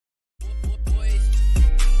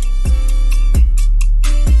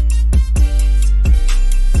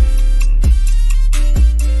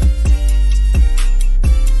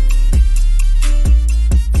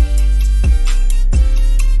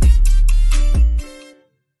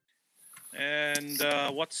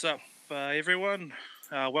And what's up, everyone?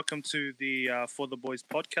 Welcome to the For the Boys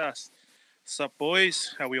podcast. What's up,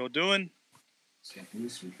 boys? How we all doing?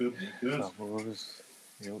 Good. Yo.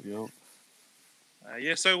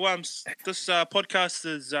 This podcast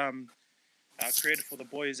is created for the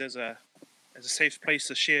boys as a safe place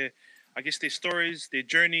to share, I guess, their stories, their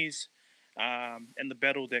journeys, and the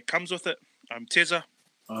battle that comes with it. I'm Teza.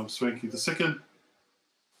 I'm Swanky the Second.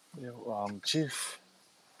 Chief.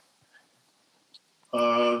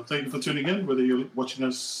 Thank you for tuning in, whether you're watching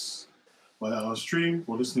us via our stream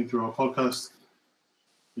or listening through our podcast.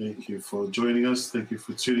 Thank you for joining us. Thank you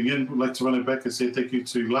for tuning in. We'd like to run it back and say thank you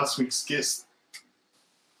to last week's guest.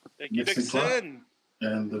 Thank you, Dixon.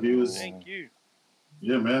 And the viewers. Thank you.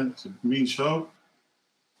 Yeah, man. It's a mean show.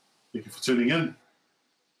 Thank you for tuning in.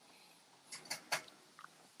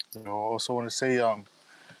 I also want to say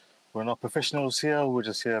we're not professionals here. We're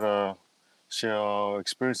just here to share our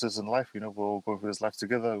experiences in life. We're all going through this life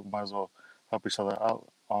together. We might as well help each other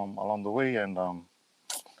out along the way. And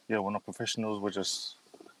we're not professionals. We're just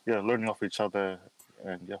learning off each other.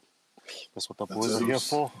 And that's what the boys are here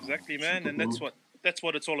for. Exactly, man. And that's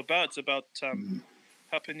what it's all about. It's about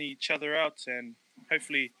helping each other out, and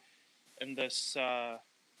hopefully in this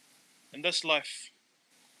life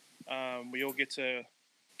we all get to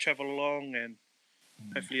travel along, and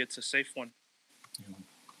hopefully it's a safe one.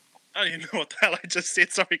 I don't even know what the hell I just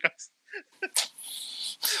said. Sorry, guys.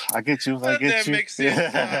 I get you. That makes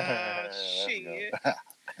sense. Shit.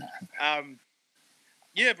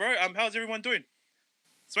 Bro. How's everyone doing?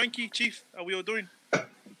 Swanky, Chief, how we all doing?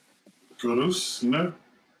 Goodus,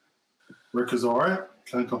 Work is alright.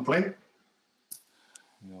 Can't complain.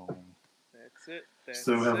 That's it.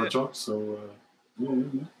 Still have a job, so Well,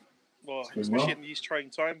 especially in these trying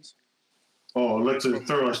times. Oh, I'd like to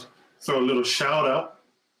throw a little shout out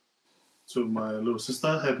to my little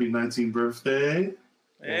sister. Happy 19th birthday.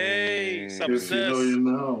 Hey, if you know, you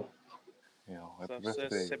know. Happy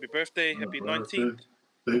birthday. Happy birthday. Happy 19th.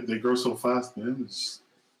 They grow so fast, man.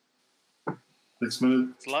 Next minute.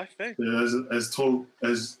 It's life, eh? Yeah, as tall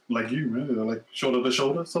as like you, man. They're like shoulder to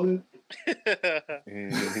shoulder, something. It's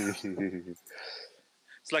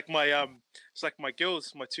like my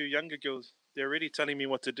girls, my two younger girls. They're already telling me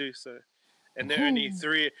what to do. So, and they're only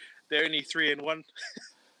three. They're only 3 and 1.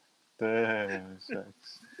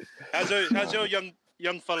 How's your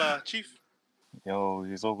young fella, Chief? Yo,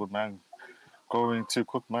 he's all good, man. Growing too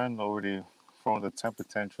quick, man. Already throwing the temper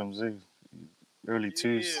tantrums. Early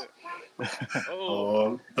twos.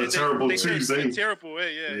 The terrible twos, eh? Terrible, eh?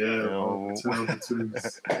 Yeah. The terrible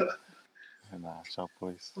twos. Sharp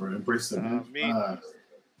boys. We're embracing it.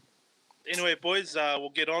 Anyway, boys, we'll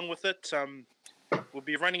get on with it. We'll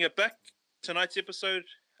be running it back tonight's episode.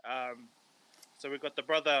 So we've got the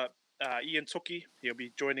brother Ian Toki. He'll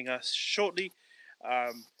be joining us shortly.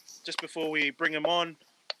 Just before we bring him on,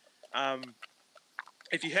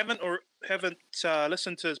 if you haven't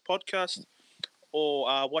listened to his podcast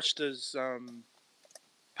or watched his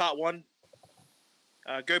part 1,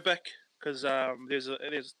 go back, because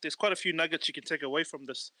there's quite a few nuggets you can take away from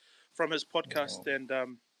his podcast. And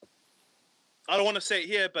I don't want to say it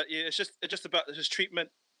here, but it's just about his treatment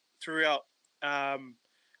throughout, I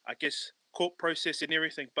guess, court process and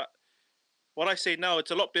everything. But what I say now,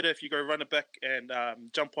 it's a lot better if you go run it back and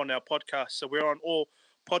jump on our podcast. So we're on all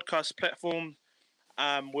podcast platforms.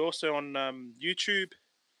 We're also on YouTube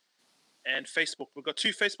and Facebook. We've got 2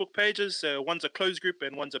 Facebook pages. One's a closed group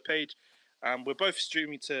and one's a page. We're both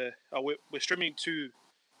streaming to. We're streaming to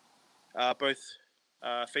both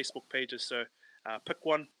Facebook pages. So pick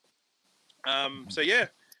one.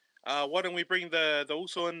 Why don't we bring the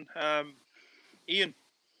also in Ian?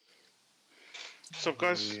 What's up,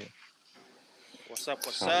 guys? What's up?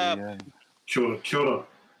 Kia ora.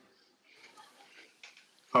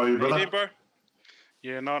 How are you, brother? How you doing, bro?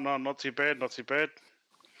 Yeah, not too bad.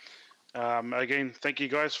 Again, thank you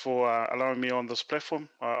guys for allowing me on this platform.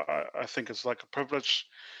 I think it's like a privilege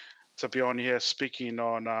to be on here speaking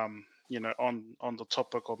on on the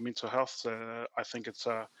topic of mental health. I think it's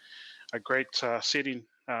a great setting,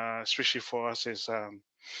 especially for us as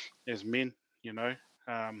men, to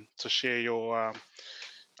share your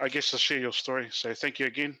story. So thank you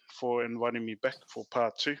again for inviting me back for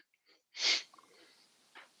part 2.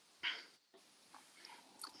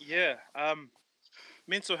 Yeah.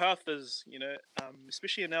 Mental health is,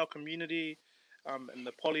 especially in our community, in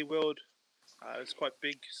the poly world, it's quite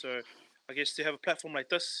big. So I guess to have a platform like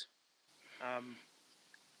this,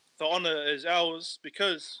 the honor is ours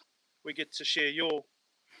because we get to share your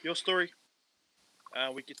story.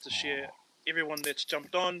 We get to share everyone that's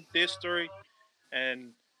jumped on their story,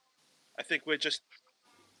 and I think we're just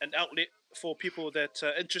an outlet for people that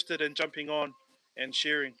are interested in jumping on and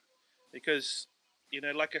sharing, because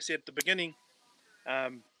like I said at the beginning,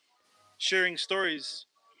 um, sharing stories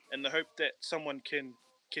in the hope that someone can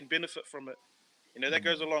benefit from it. That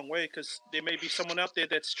goes a long way, because there may be someone out there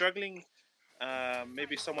that's struggling,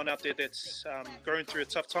 maybe someone out there that's going through a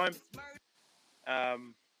tough time,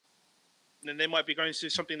 um, and they might be going through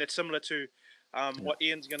something that's similar to what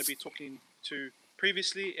Ian's going to be talking to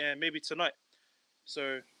previously and maybe tonight.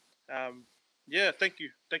 So, thank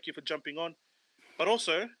you for jumping on. But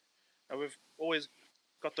also, we've always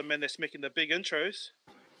got the man that's making the big intros.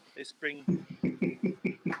 Let's bring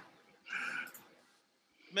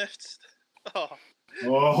Miffed. Oh,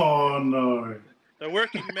 Oh no. the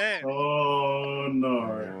working man. Oh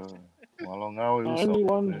no. Malangawi The usap. only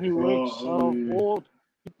one who works Oh, out of yeah. all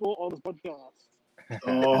people on this podcast.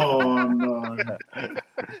 Oh no. Yeah.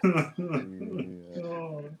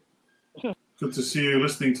 Oh. Good to see you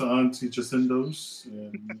listening to Auntie Jacindo's.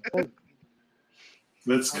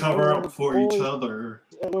 Let's cover up for each other.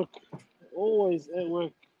 At work. Always at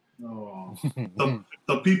work. Oh. The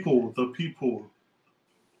people.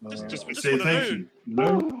 Just Say wanna thank know. you.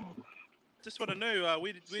 No? Just want to know,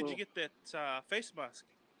 where'd you get that face mask?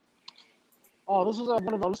 Oh, this is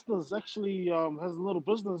one of our listeners. Actually, has a little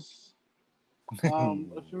business. If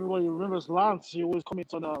everybody remembers Lance, he always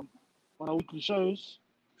comments on our weekly shows.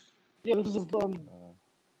 Yeah, this is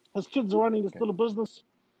his kids are running this little business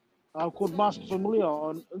called Mask Familiar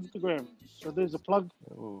on Instagram. So there's a plug.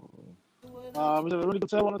 He's at a really good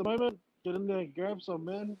sale on at the moment. Get in there and grab some,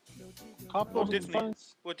 man. We'll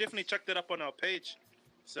definitely check that up on our page.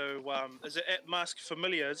 So, is it at Mask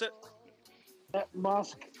Familiar? Is it? At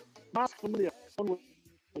Mask Familiar.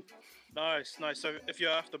 Nice. So, if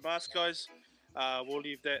you're after Mask, guys, we'll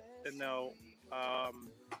leave that in our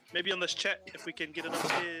maybe on this chat if we can get it up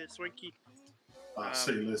there, Swanky.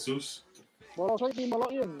 Say Jesus. Well, thank you,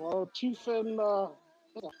 Malayan. Well, Chief and My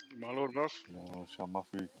lord, boss. No,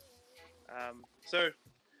 Shamafi. So,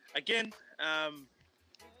 again,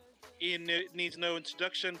 Ian needs no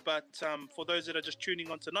introduction, but for those that are just tuning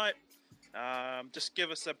on tonight, just give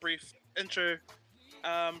us a brief intro,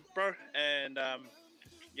 bro, and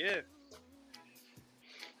yeah.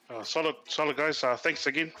 Solid guys. Thanks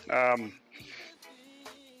again.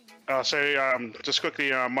 Just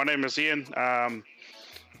quickly, my name is Ian.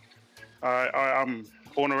 I'm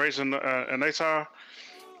born and raised in Natal,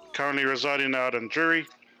 currently residing out in Drury.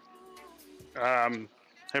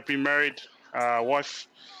 Happily married, wife,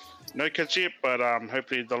 no kids yet, but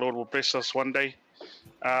hopefully the Lord will bless us one day.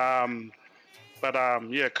 Come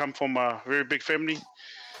from a very big family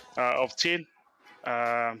of 10,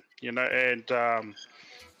 and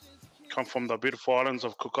come from the beautiful islands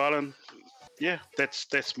of Cook Island. Yeah,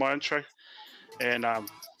 that's my intro. And I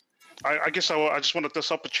guess I just wanted this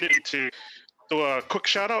opportunity to do a quick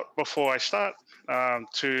shout out before I start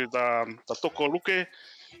to the Toko Luke.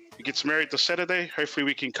 He gets married this Saturday. Hopefully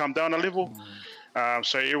we can come down a level.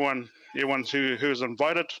 So everyone who's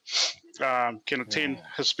invited can attend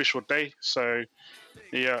his special day. So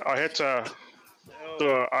yeah, I had to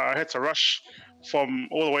rush from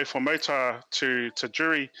all the way from Mota to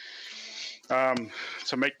Drury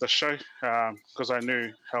to make the show because I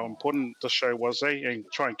knew how important the show was, and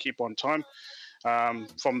try and keep on time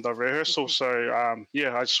from the rehearsal. So I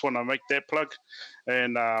just want to make that plug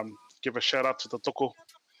and give a shout out to the Toko.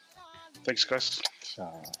 Thanks, guys.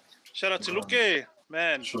 Shout out to Luke,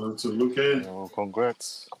 man. Shout out to Luke. Oh,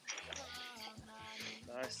 congrats.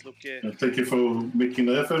 Nice, Luke. And thank you for making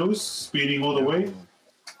the effort, Luz, speeding all the way.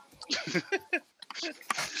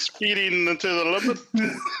 Speeding into the limit.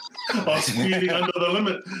 Speeding under the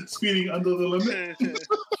limit. Speeding under the limit.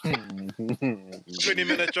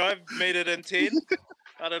 20-minute drive, made it in 10.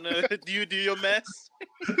 I don't know. Do you do your maths?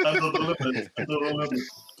 Under the limit. Under the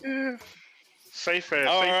limit. Safe.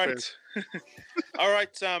 All right. All right.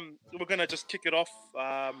 We're gonna just kick it off.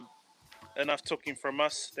 Enough talking from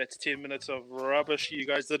us. That's 10 minutes of rubbish you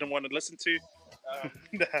guys didn't want to listen to.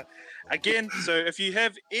 Again, so if you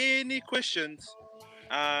have any questions,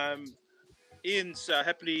 Ian's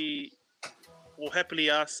happily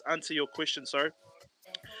answer your questions. Sorry.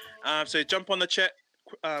 So jump on the chat,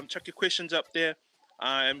 chuck your questions up there,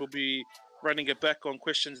 and we'll be running it back on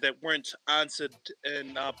questions that weren't answered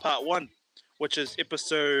in part 1, which is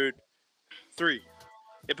episode 3.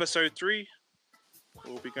 Episode 3,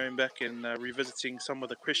 we'll be going back and revisiting some of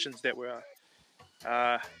the questions that were.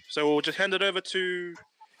 So we'll just hand it over to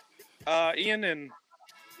Ian, and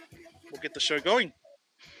we'll get the show going.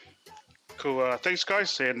 Cool. Thanks,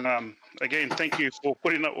 guys. And again, thank you for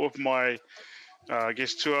putting up with my I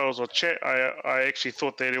guess 2 hours of chat, I actually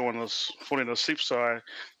thought that everyone was falling asleep, so I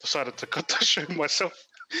decided to cut the show myself.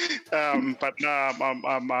 But no,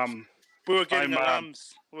 We were getting I'm,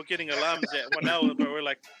 alarms. We were getting alarms at 1 hour, but we're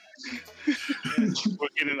like, we're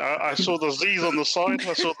getting. I saw the Z's on the side.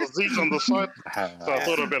 So I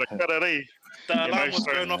thought I better cut it. the You alarm know, was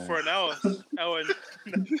so- going off for an hour.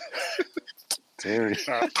 And, Terry.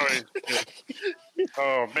 Sorry.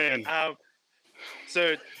 Oh man.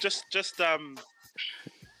 so just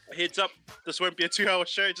heads up, this won't be a 2-hour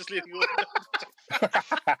show. Just letting you all know.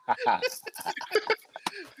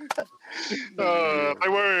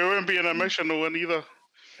 Don't worry, it won't be an emotional one either.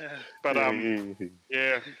 But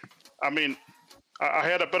yeah, I mean, I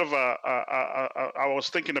had a bit of I was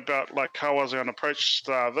thinking about like how I was going to approach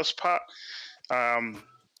this part.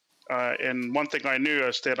 And one thing I knew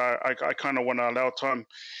is that I kind of want to allow time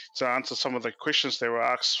to answer some of the questions that were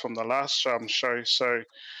asked from the last show. So,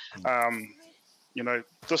 you know,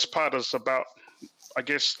 this part is about, I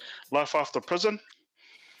guess, life after prison.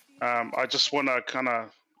 I just want to kind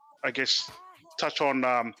of, I guess, touch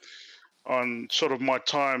on sort of my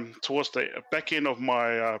time towards the back end of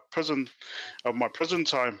my prison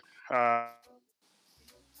time,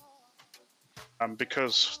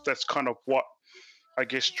 because that's kind of what I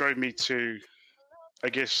guess drove me to, I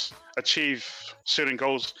guess, achieve certain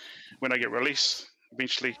goals when I get released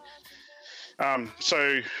eventually.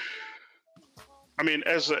 So, I mean,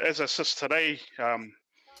 as I sit today,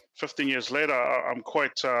 15 years later, I'm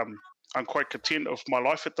quite content of my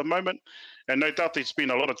life at the moment, and no doubt there's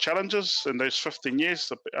been a lot of challenges in those 15 years,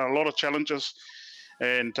 a lot of challenges,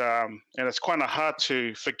 and it's kind of hard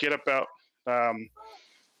to forget about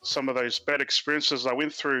some of those bad experiences I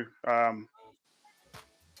went through.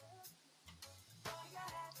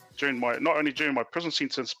 Not only during my prison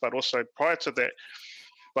sentence, but also prior to that.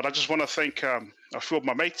 But I just want to thank a few of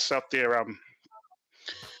my mates out there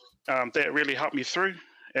that really helped me through,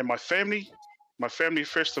 and my family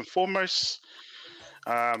first and foremost,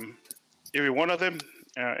 every one of them,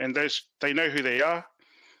 and they know who they are.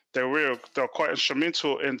 They're quite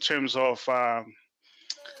instrumental in terms of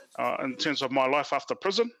my life after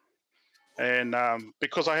prison, and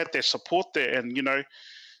because I had their support there, and you know,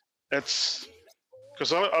 it's.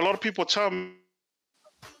 Because a lot of people tell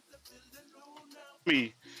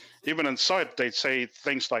me, even inside, they'd say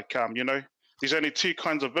things like, you know, there's only two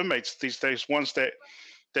kinds of inmates these days. Ones that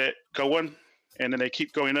go in and then they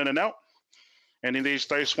keep going in and out, and then there's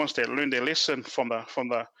those ones that learn their lesson from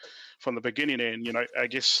the beginning, and you know, I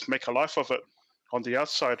guess make a life of it on the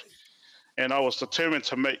outside. And I was determined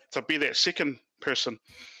to be that second person,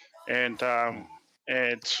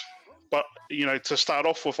 but you know, to start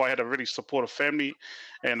off with, I had a really supportive family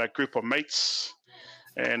and a group of mates,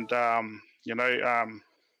 and you know,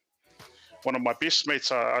 one of my best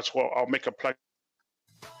mates, I'll make a plug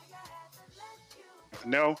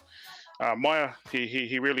now. Maya,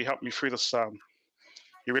 he really helped me through this.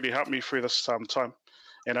 He really helped me through this time,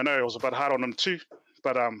 and I know it was a bit hard on him too,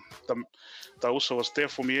 but they also was there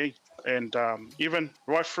for me, and even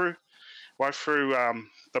right through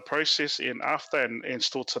the process and after and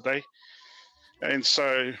still today. And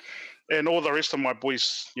so, and all the rest of my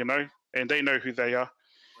boys, you know, and they know who they are,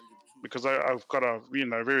 because I've got a, you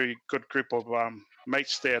know, very good group of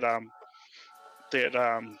mates that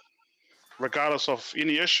regardless of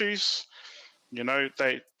any issues, you know,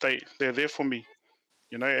 they're there for me,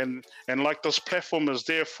 you know, and like this platform is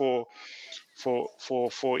there for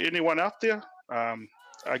anyone out there.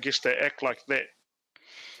 I guess they act like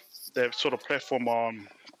that sort of platform on,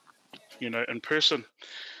 you know, in person.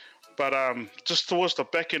 But just towards the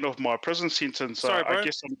back end of my prison sentence, Sorry, bro. I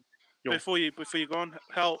guess before you go on,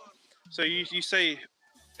 Hal. So you say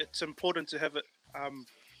it's important to have it,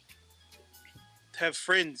 to have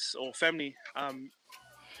friends or family.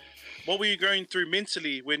 What were you going through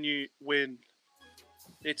mentally when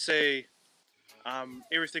let's say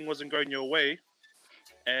everything wasn't going your way,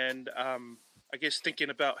 and I guess thinking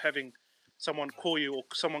about having someone call you or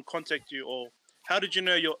someone contact you, or how did you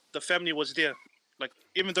know the family was there? Like,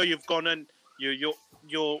 even though you've gone in, you're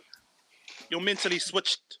mentally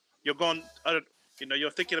switched. You're gone. You know,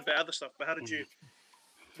 you're thinking about other stuff. But how did you?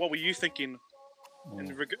 What were you thinking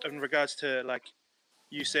in regards to, like,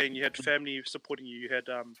 you saying you had family supporting you? You had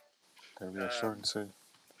The reassurance.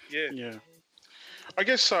 yeah. I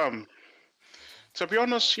guess to be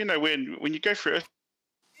honest, you know, when you go through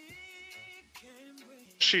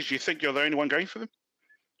issues, you think you're the only one going for them,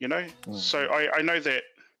 you know. So I know that,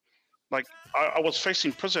 like, I was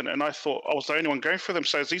facing prison, and I thought I was the only one going for them.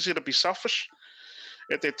 So it's easy to be selfish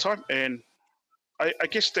at that time, and I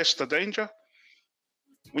guess that's the danger.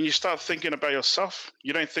 when you start thinking about yourself,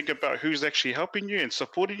 you don't think about who's actually helping you and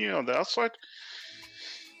supporting you on the outside.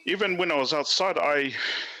 Even when I was outside, I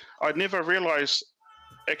never realized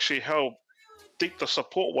actually how deep the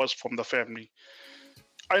support was from the family.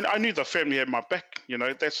 I knew the family had my back. You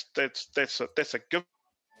know, that's a given.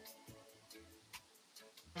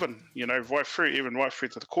 You know, right through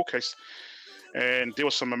to the court case, and there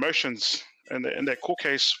was some emotions in that court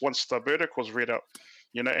case once the verdict was read out.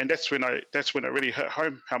 You know, and that's when it really hit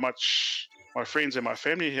home how much my friends and my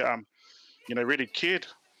family you know, really cared.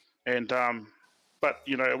 And but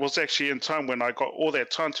you know, it was actually in time when I got all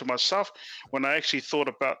that time to myself, when I actually thought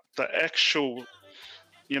about the actual,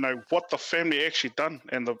 you know, what the family actually done,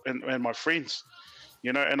 and my friends,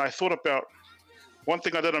 you know. And I thought about one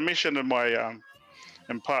thing I didn't mention in my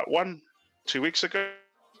in part one 2 weeks ago,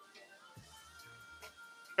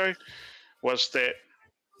 was that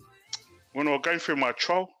when we were going through my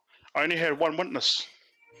trial, I only had one witness.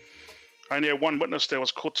 I only had one witness that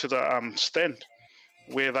was called to the stand,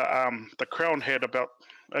 where the Crown had about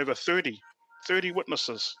over 30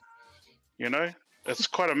 witnesses. You know, it's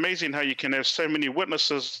quite amazing how you can have so many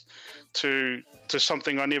witnesses to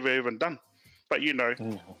something I never even done. But you know,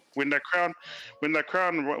 when the Crown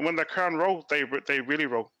roll, they really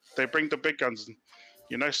roll. They bring the big guns.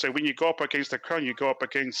 You know, so when you go up against the Crown, you go up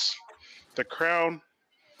against the Crown,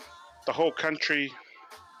 the whole country,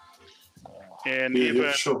 and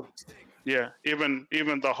Yeah, sure. even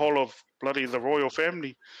the whole of bloody the royal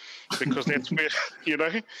family, because that's where, you know.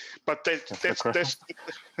 But that's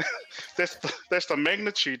the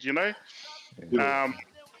magnitude, you know. Yeah.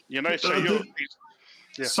 You know, so you're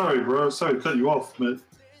yeah. Sorry, bro. Sorry to cut you off, man.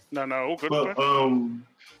 No, all good, But bro.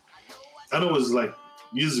 I know it was like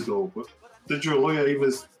years ago, but did your lawyer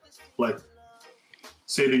even like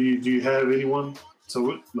say to you, do you have anyone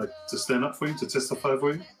to stand up for you, to testify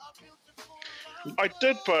for you? I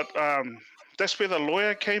did, but that's where the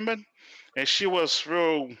lawyer came in, and she was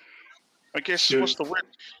real. I guess what's the word?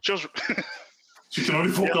 She was. She can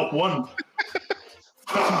only fork up one.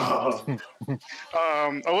 I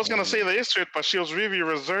was gonna say the S word, but she was really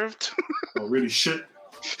reserved. Oh, really shit.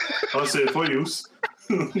 I'll say it for you.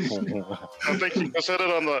 I think you just hit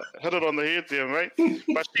it on the head there, right?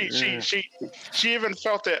 But she even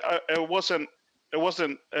felt that it wasn't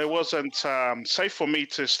safe for me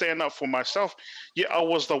to stand up for myself. Yeah, I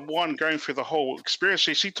was the one going through the whole experience.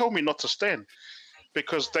 She told me not to stand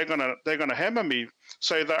because they're gonna hammer me.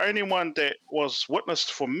 So the only one that was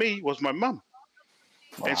witnessed for me was my mum.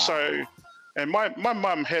 Wow. And so, and my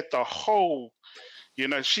mum had the whole, you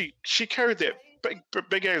know, she carried that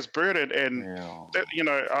big ass burden, and that, you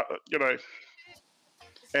know,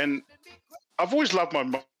 and I've always loved my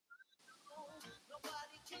mum,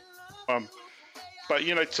 but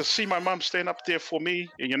you know, to see my mum stand up there for me,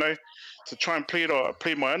 you know, to try and plead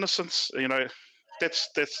my innocence, you know, that's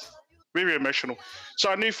very emotional. So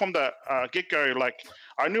I knew from the get go, like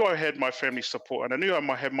I knew I had my family support, and I knew I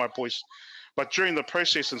might have my boys, but during the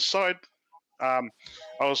process inside, I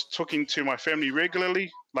was talking to my family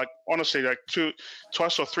regularly, like honestly, like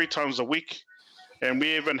twice or three times a week. And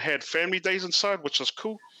we even had family days inside, which was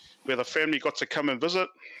cool, where the family got to come and visit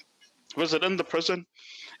in the prison,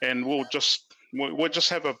 and we'll just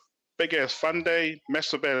have a big ass fun day,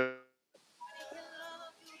 massive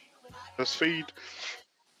ass feed,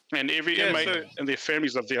 and every inmate and their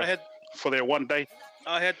families are there for their one day.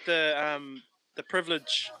 I had the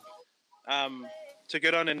privilege to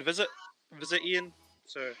go down and visit Ian,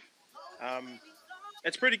 so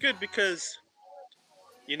it's pretty good because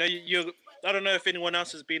you know you I don't know if anyone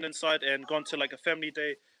else has been inside and gone to like a family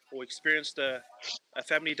day or experienced a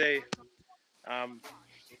family day.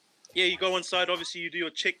 Yeah, you go inside. Obviously, you do your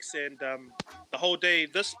checks, and the whole day.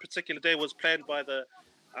 This particular day was planned by the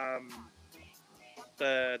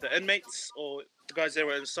inmates or the guys that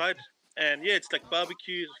were inside. And yeah, it's like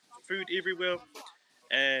barbecue, food everywhere,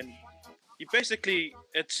 and you basically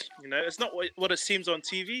it's not what it seems on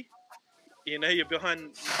TV. You know, you're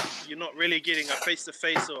behind. You're not really getting a face to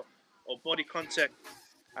face or body contact.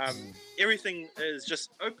 Everything is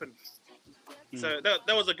just open. So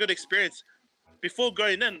that was a good experience. Before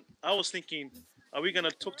going in, I was thinking, are we gonna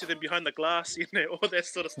talk to them behind the glass? You know, all that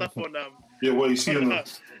sort of stuff on yeah, what you see on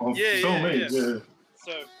film, yeah. Yeah.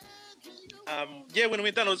 So yeah, when we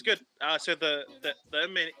went down, it was good. So the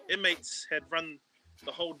inmates had run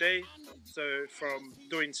the whole day. So from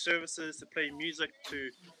doing services to playing music to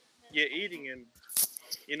eating, and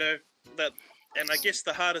you know that. And I guess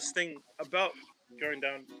the hardest thing about going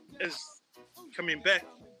down is coming back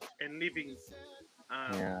and leaving.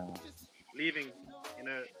 Leaving, you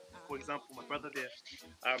know, for example, my brother there.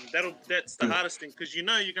 That's the hardest thing because you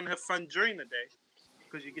know you're gonna have fun during the day,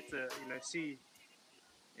 because you get to see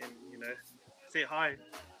and say hi.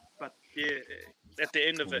 But yeah, at the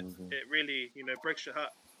end of it, it really breaks your heart.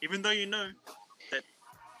 Even though that,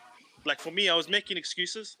 like for me, I was making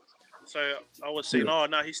excuses. So I was saying, Yeah. oh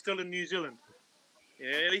no, he's still in New Zealand.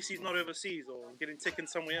 Yeah, at least he's not overseas or getting taken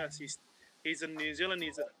somewhere else. He's in New Zealand.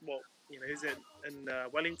 He's he's in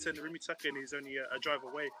Wellington, Rimitaka, and he's only a drive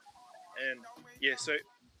away. And yeah, so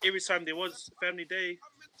every time there was family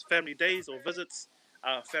days or visits,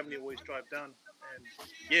 family always drive down. And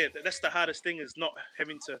yeah, that's the hardest thing, is not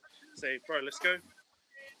having to say, bro, let's go.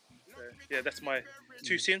 So, yeah, that's my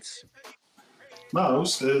 2 cents. No,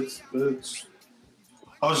 it's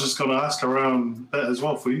I was just gonna ask around that as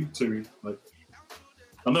well for you, Terry. Like,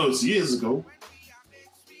 I know it's years ago,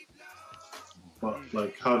 but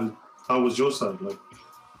like, how was your side? Like,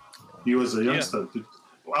 you as a youngster.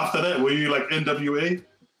 After that, were you like NWA,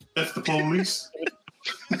 F the police?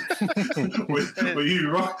 were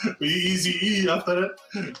you Easy E after that?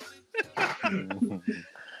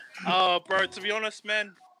 Oh, bro, to be honest,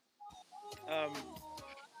 man,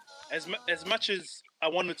 as much as I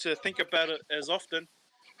wanted to think about it as often,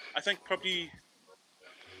 I think probably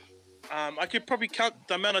I could probably count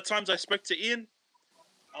the amount of times I spoke to Ian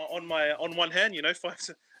on one hand. Five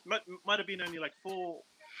might have been only like 4 or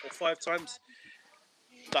 5 times.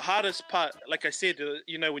 The hardest part, like I said,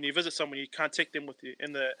 when you visit someone, you can't take them with you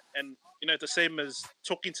the same as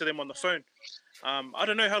talking to them on the phone. I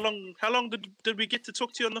don't know how long did we get to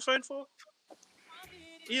talk to you on the phone for,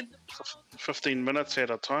 Ian? 15 minutes at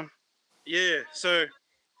a time. Yeah. So,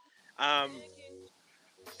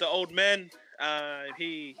 the old man,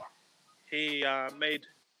 he made.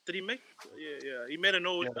 Did he make? Yeah. He made an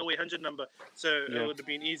old 0800 number, so it would have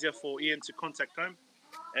been easier for Ian to contact home,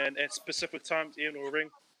 and at specific times Ian will ring.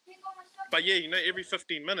 But yeah, every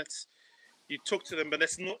 15 minutes you talk to them, but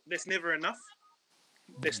that's never enough.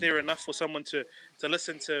 That's never enough for someone to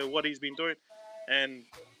listen to what he's been doing, and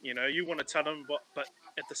you want to tell him, but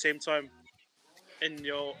at the same time, and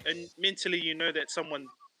mentally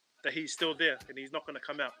that he's still there and he's not going to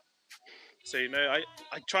come out. So I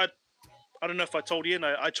tried. I don't know if I told Ian.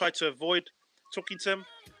 I tried to avoid talking to him,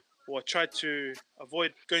 or I tried to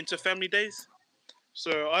avoid going to family days.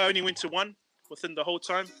 So I only went to one within the whole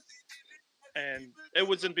time, and it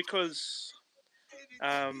wasn't because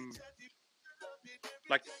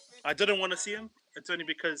like I didn't want to see him. It's only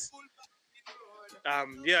because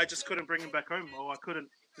I just couldn't bring him back home, or I couldn't.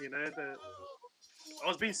 I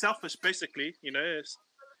was being selfish, basically.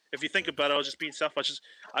 If you think about it, I was just being selfish.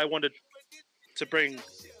 I wanted to bring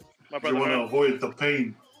my brother You want to home. avoid the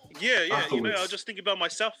pain. Yeah. afterwards. I was just thinking about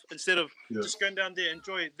myself instead of just going down there,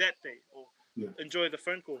 enjoy that day, or enjoy the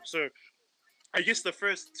phone call. So I guess the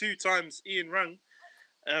first 2 times Ian rang,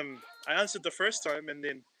 I answered the first time, and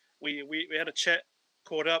then we had a chat,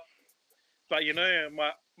 caught up. But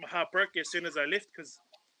my heart broke as soon as I left, because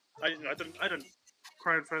I didn't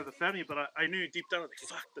cry in front of the family, but I knew deep down, like,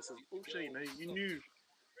 fuck, this is bullshit.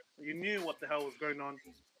 You knew what the hell was going on,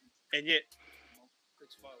 and yet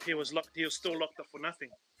he was still locked up for nothing.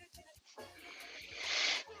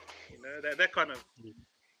 That kind of.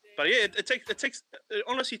 But yeah, it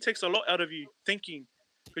honestly takes a lot out of you thinking,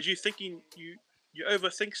 because you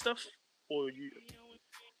overthink stuff, or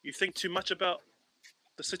you think too much about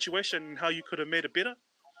the situation and how you could have made it better.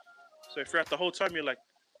 So throughout the whole time, you're like,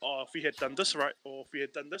 oh, if we had done this right, or if we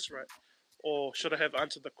had done this right, or should I have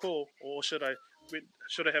answered the call, or should I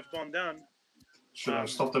have gone down? Should I have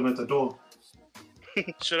stopped them at the door?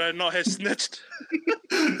 Should I not have snitched?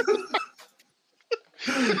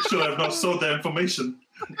 Should I have not sold the information?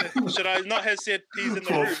 Should I not have said he's in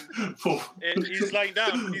the room? And he's lying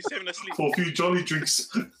down. He's having a sleep. For a few jolly drinks.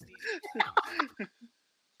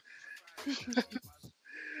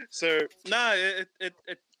 So at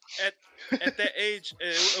that age,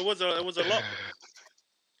 it was a lot.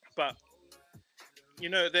 But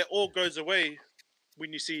that all goes away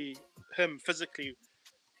when you see him physically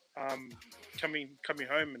coming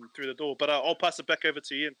home and through the door. But I'll pass it back over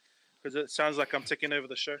to Ian, because it sounds like I'm taking over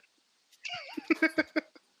the show.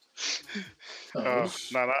 No.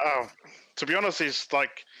 To be honest, it's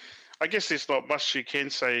like, I guess there's not much you can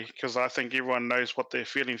say, because I think everyone knows what their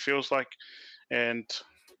feeling feels like, and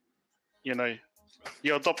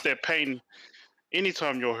you adopt that pain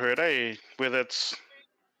anytime you're hurt, whether it's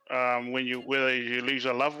whether you lose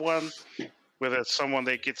a loved one, whether it's someone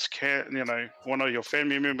that gets one of your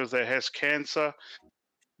family members that has cancer.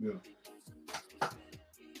 Yeah.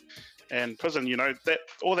 And prison, that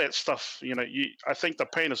all that stuff, I think the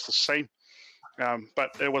pain is the same.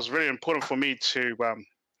 But it was really important for me to,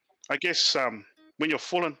 I guess, when you're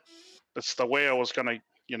falling, it's the way I was going to,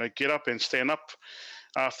 get up and stand up.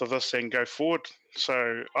 after this and go forward.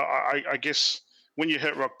 So I guess when you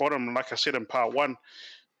hit rock bottom, like I said in part one,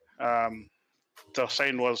 the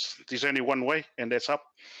saying was there's only one way, and that's up.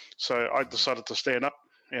 So I decided to stand up,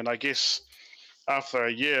 and I guess after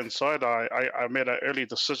a year inside, I made an early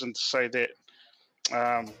decision to say that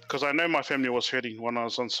because I know my family was hurting when I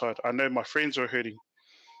was inside. I know my friends were hurting.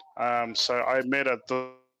 So I made a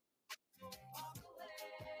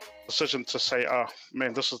decision to say, oh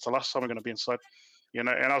man, this is the last time I'm going to be inside. And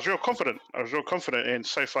I was real confident. And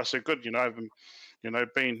so far so good. I haven't,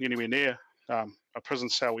 been anywhere near a prison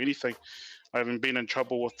cell or anything. I haven't been in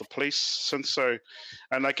trouble with the police since. So,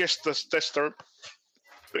 and I guess that's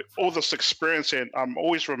all this experience, and I'm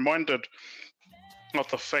always reminded of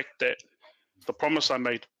the fact that the promise I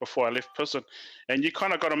made before I left prison, and you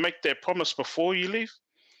kind of got to make that promise before you leave,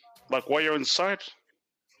 like while you're inside.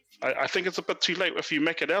 I think it's a bit too late if you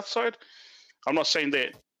make it outside. I'm not saying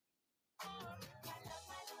that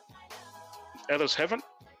others haven't,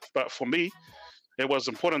 but for me, it was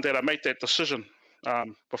important that I make that decision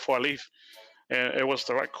before I leave, and it was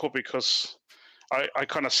the right call because I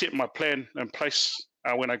kind of set my plan in place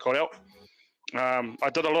when I got out. I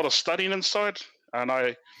did a lot of studying inside, and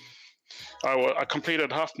I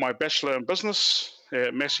completed half my bachelor in business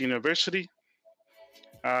at Massey University.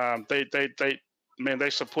 They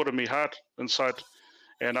supported me hard inside,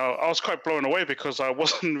 and I was quite blown away because I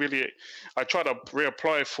wasn't really. I tried to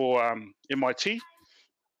reapply for MIT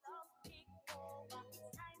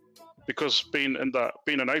because being in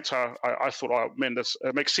OTAR, I thought, oh man,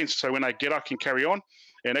 it makes sense. So when I get, I can carry on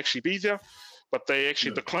and actually be there. But they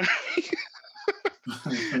actually declined me,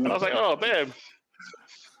 and I was like, oh man.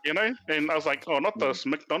 And I was like, oh, not this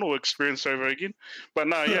McDonald experience over again. But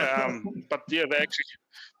no, yeah,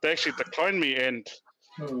 they actually declined me, and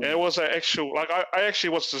it was an actual, like, I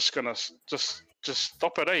actually was just gonna just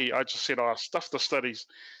stop it. I just said, oh, stuff the studies,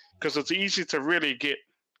 because it's easy to really get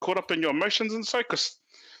caught up in your emotions inside, because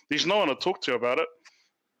there's no one to talk to about it,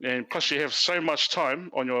 and plus you have so much time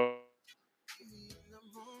on your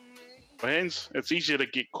hands. It's easier to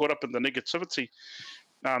get caught up in the negativity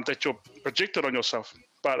that you're projected on yourself.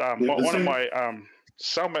 But one of my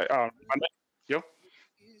cellmate, yep.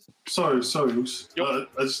 Sorry, Luce. Yep.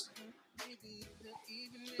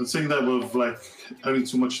 I'm saying that with like having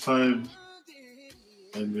too much time,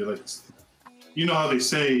 and you're like, how they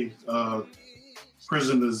say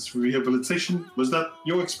prison is rehabilitation. Was that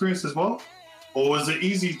your experience as well, or was it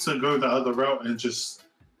easy to go the other route and just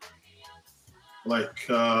like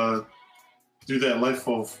do that life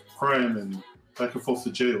of crime and back and forth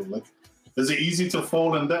to jail? Like, is it easy to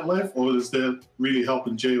fall in that life, or is there really help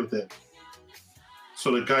in jail that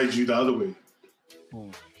sort of guides you the other way?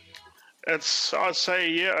 I'd say,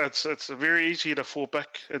 yeah, it's very easy to fall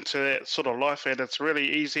back into that sort of life, and it's really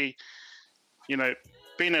easy,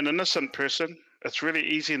 being an innocent person, it's really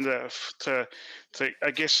easy to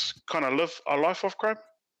I guess, kind of live a life of crime.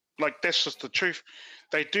 Like, that's just the truth.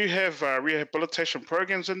 They do have rehabilitation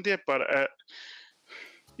programs in there, but I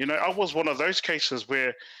was one of those cases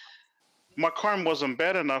where my crime wasn't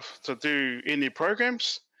bad enough to do any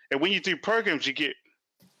programs. And when you do programs, it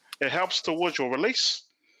helps towards your release.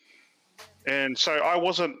 And so I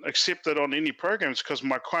wasn't accepted on any programs because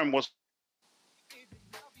my crime wasn't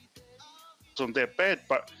that bad.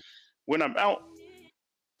 But when I'm out,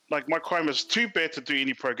 like, my crime is too bad to do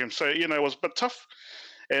any program. So, it was a bit tough.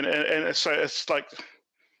 And so it's like,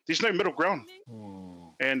 there's no middle ground.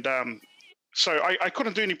 And so I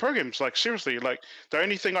couldn't do any programs, like, seriously. Like, the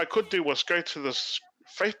only thing I could do was go to this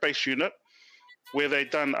faith-based unit where they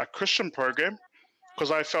done a Christian program,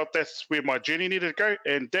 because I felt that's where my journey needed to go,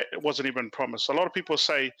 and that wasn't even promised. A lot of people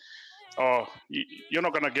say, oh, you're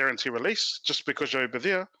not going to guarantee release just because you're over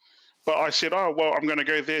there. But I said, oh, well, I'm going to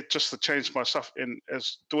go there just to change myself and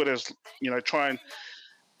do it as, try and,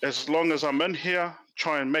 as long as I'm in here,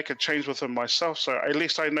 try and make a change within myself. So at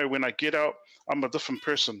least I know when I get out, I'm a different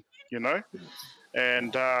person,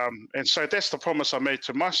 And so that's the promise I made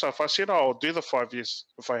to myself. I said, oh, I'll do the 5 years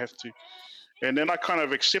if I have to. And then I kind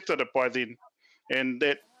of accepted it by then. And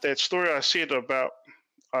that story I said about,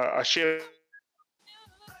 I shared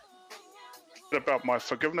about my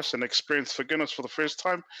forgiveness and experienced forgiveness for the first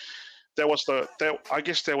time. I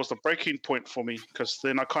guess that was the breaking point for me, because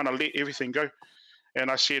then I kind of let everything go.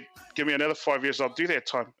 And I said, give me another 5 years, I'll do that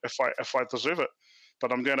time if I deserve it.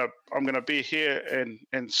 But I'm gonna be here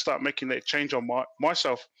and start making that change on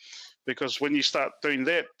myself, because when you start doing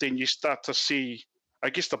that, then you start to see, I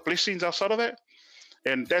guess, the blessings outside of that.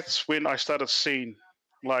 And that's when I started seeing,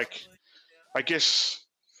 like, I guess,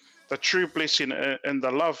 the true blessing and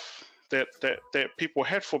the love that people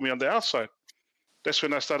had for me on the outside. That's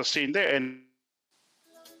when I started seeing that. And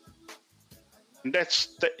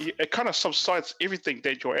it kind of subsides everything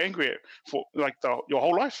that you're angry at for like your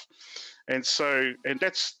whole life. And so, and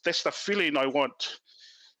that's the feeling I want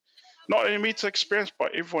not only me to experience,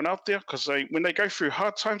 but everyone out there, because when they go through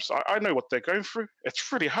hard times, I know what they're going through.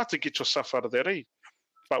 It's really hard to get yourself out of that, eh?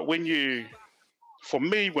 But for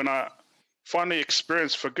me, when I finally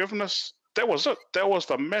experienced forgiveness, that was it. That was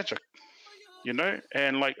the magic, you know?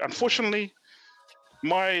 And like, unfortunately,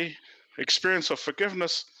 my experience of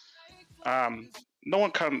forgiveness, no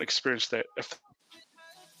one can experience that if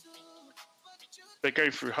they're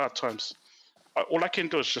going through hard times. All I can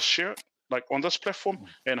do is just share it, like on this platform,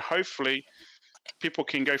 and hopefully people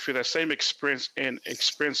can go through that same experience and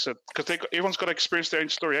experience it, because everyone's got to experience their own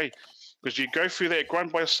story, eh? Because you go through that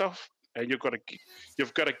grind by yourself, and you've got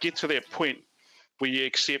to get to that point where you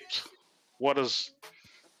accept what is,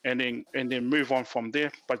 and then move on from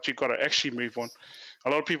there. But you've got to actually move on. A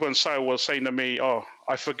lot of people inside were saying to me, "Oh,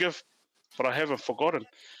 I forgive, but I haven't forgotten."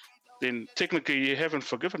 Then technically you haven't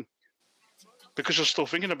forgiven, because you're still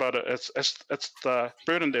thinking about it. It's the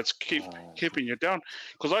burden that's keeping you down.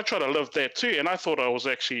 Because I try to live that too, and I thought that was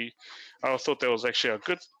actually a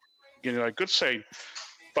good saying.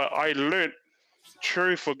 But I learned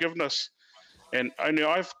true forgiveness, and only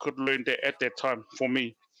I could learn that at that time for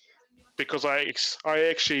me, because I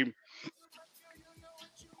actually,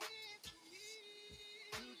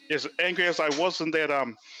 as angry as I was in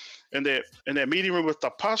that meeting room with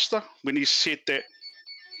the pastor, when he said that,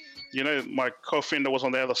 you know, my co-offender was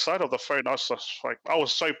on the other side of the phone. I was just like, I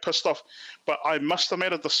was so pissed off, but I must have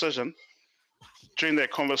made a decision during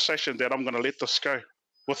that conversation that I'm going to let this go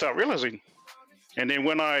without realizing. And then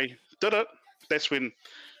when I did it, that's when,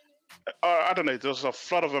 I don't know, there was a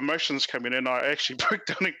flood of emotions coming in. I actually broke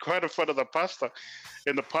down and cried in front of the pastor,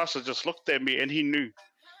 and the pastor just looked at me, and he knew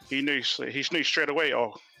straight away,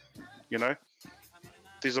 oh, you know,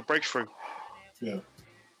 there's a breakthrough. Yeah.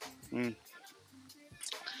 Mm.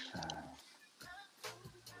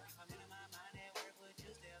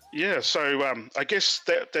 Yeah, so I guess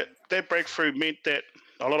that breakthrough meant that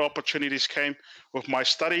a lot of opportunities came with my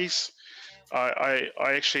studies. I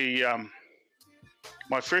actually,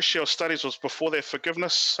 my first year of studies was before that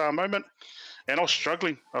forgiveness moment, and I was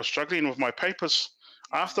struggling. With my papers.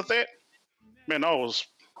 After that, man, I was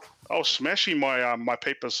smashing my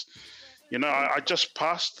papers. You know, I just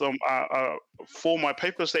passed them for my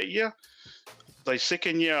papers that year. The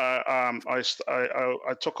second year, I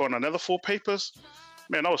took on another 4 papers.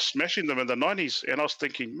 Man, I was smashing them in the 90s, and I was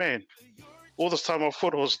thinking, man, all this time I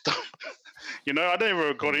thought I was dumb. You know, I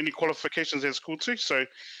never got any qualifications in school too, so,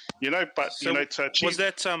 you know, but, So you know, to achieve... was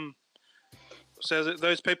that, so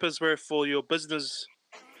those papers were for your business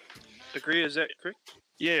degree, is that correct?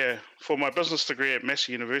 Yeah, for my business degree at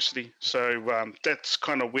Massey University. So that's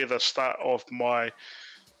kind of where the start of my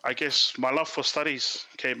love for studies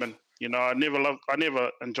came in. You know, I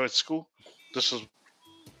never enjoyed school. This is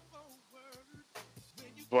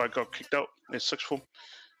why I got kicked out in 6th form.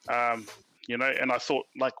 You know, and I thought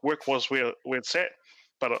like work was where it's at.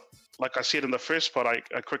 But like I said in the first part, I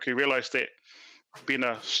quickly realized that being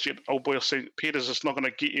a student, old boy of St. Peter's is not going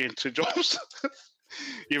to get you into jobs,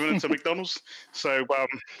 even into McDonald's. So,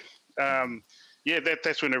 yeah,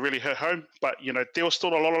 that's when it really hit home. But, you know, there was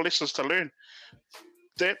still a lot of lessons to learn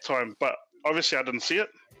that time. But obviously I didn't see it.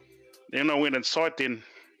 Then I went inside, then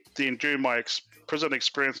during my prison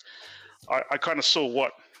experience, I kind of saw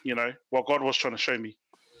what God was trying to show me,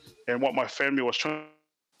 and what my family was trying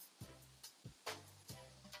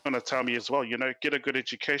to tell me as well. You know, get a good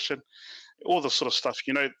education, all this sort of stuff.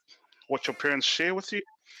 You know, what your parents share with you,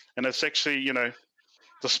 and it's actually, you know,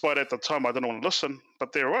 despite at the time I didn't want to listen,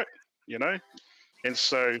 but they're right. You know, and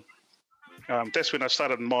so that's when I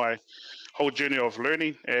started my whole journey of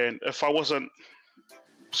learning. And if I wasn't,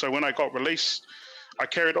 so when I got released, I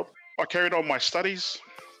carried on my studies.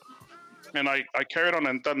 And I carried on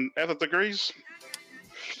and done other degrees.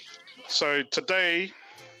 So today,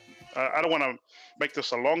 I don't want to make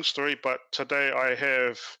this a long story, but today I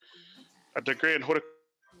have a degree in horticulture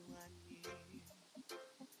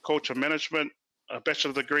management, a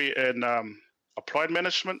bachelor degree in applied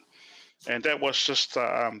management, and that was just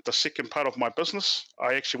the second part of my business.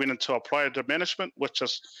 I actually went into applied management, which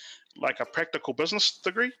is like a practical business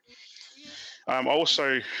degree.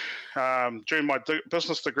 Also, during my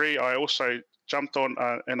business degree, I also jumped on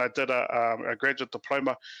and I did a graduate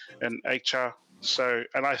diploma in HR. So,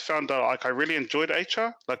 and I found out like I really enjoyed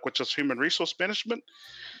HR, like which is human resource management,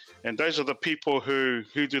 and those are the people who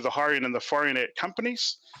do the hiring and the firing at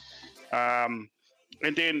companies. And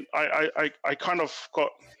then I kind of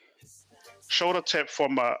got shoulder tap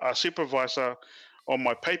from a supervisor on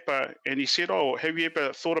my paper, and he said, "Oh, have you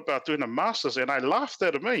ever thought about doing a master's?" And I laughed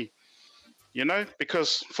at me,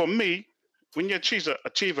 because for me, when you achieve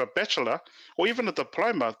a bachelor or even a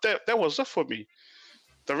diploma, that was it for me.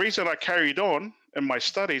 The reason I carried on in my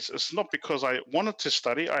studies is not because I wanted to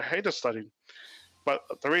study; I hated studying. But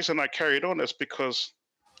the reason I carried on is because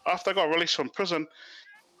after I got released from prison,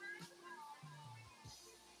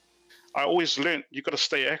 I always learned you got to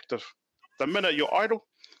stay active. The minute you're idle,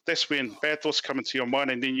 that's when bad thoughts come into your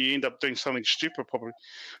mind, and then you end up doing something stupid, probably.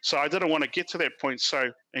 So I didn't want to get to that point. So,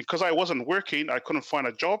 and because I wasn't working, I couldn't find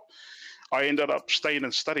a job. I ended up staying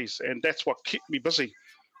in studies, and that's what kept me busy.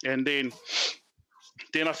 And then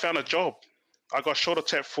I found a job. I got short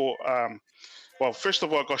tap for well, first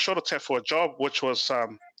of all, I got short tap for a job, which was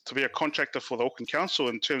to be a contractor for the Auckland Council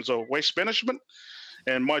in terms of waste management.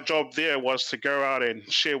 And my job there was to go out and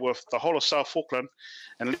share with the whole of South Auckland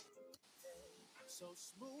and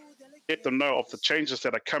let them know of the changes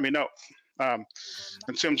that are coming out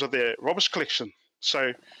in terms of their rubbish collection.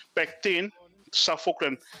 So back then, South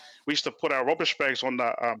Auckland, we used to put our rubbish bags on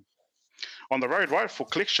the road, right, for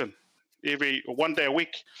collection every one day a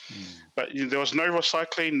week. But there was no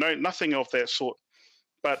recycling, nothing of that sort.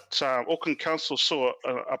 But Auckland Council saw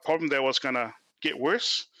a problem that was going to get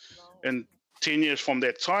worse in 10 years from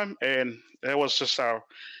that time, and that was just our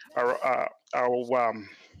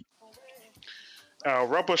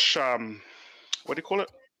rubbish. What do you call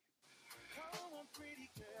it?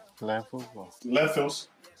 Landfills.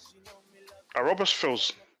 Our rubbish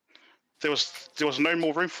fills. There was no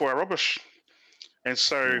more room for our rubbish, and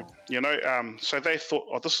so so they thought,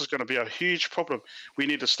 oh, this is going to be a huge problem. We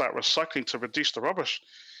need to start recycling to reduce the rubbish.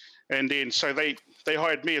 And then so they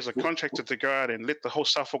hired me as a contractor to go out and let the whole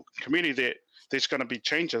South Auckland community that there's going to be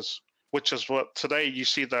changes, which is what today you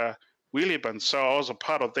see the wheelie bins. So I was a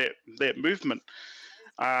part of that movement,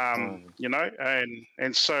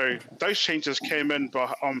 and so those changes came in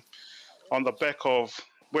on the back of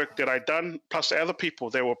work that I'd done, plus the other people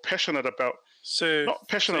that were passionate about, not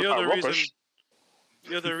passionate about rubbish.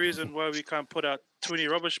 You're the reason why we can't put out 20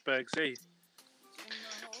 rubbish bags, eh?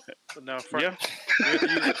 But now, Yeah.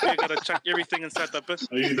 we gotta chuck everything inside the bin.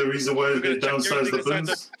 Are you the reason why they downsize the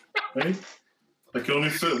bins? Hey? I can only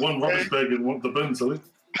fit one rubbish bag in one of the bins, are they?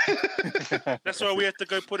 That's why we have to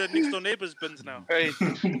go put it next door neighbours' bins now. Hey,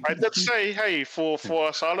 I did say, hey, for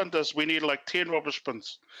us islanders, we need like 10 rubbish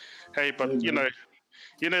bins. Hey, but you know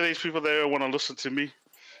these people, they don't want to listen to me.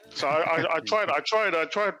 So I tried,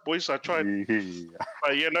 boys. I tried.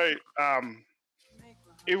 But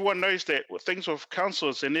everyone knows that things with council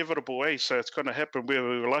is inevitable, so it's going to happen whether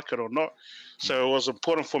we like it or not. So it was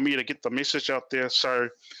important for me to get the message out there. So,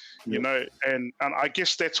 and I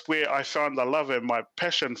guess that's where I found the love and my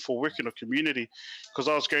passion for working in the community, because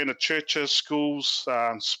I was going to churches, schools,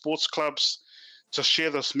 sports clubs to share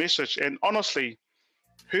this message. And honestly,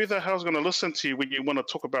 who the hell's going to listen to you when you want to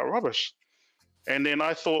talk about rubbish? And then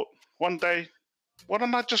I thought one day, why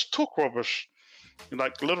don't I just talk rubbish?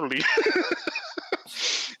 Like literally.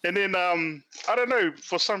 And then I don't know,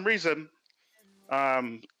 for some reason,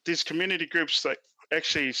 these community groups that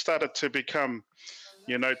actually started to become,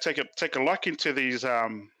 take a liking to these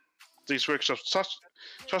workshops.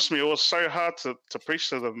 Trust me, it was so hard to preach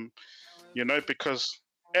to them, because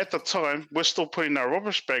at the time we're still putting our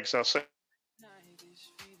rubbish bags out. So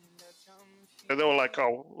they were like,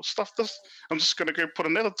 "Oh, stuff this! I'm just gonna go put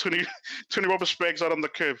another 20 rubbish bags out on the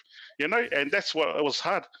curb," and that's what it was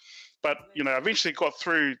hard. But I eventually got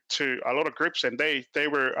through to a lot of groups, and they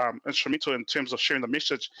were instrumental in terms of sharing the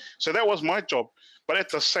message. So that was my job. But at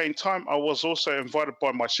the same time, I was also invited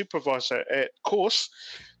by my supervisor at course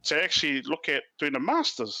to actually look at doing a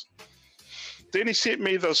master's. Then he sent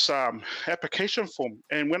me this application form,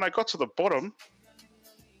 and when I got to the bottom,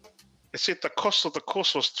 it said the cost of the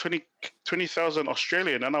course was 20,000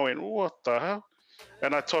 Australian, and I went, "What the hell?"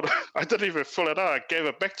 And I told him, I didn't even fill it out. I gave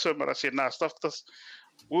it back to him, and I said, "Nah, stuff this.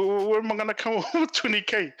 Where am I going to come up with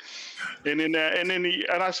 20K?" And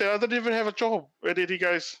I said, "I didn't even have a job." And then he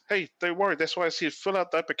goes, "Hey, don't worry. That's why I said fill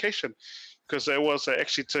out the application, because it was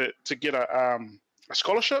actually to get a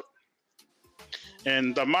scholarship.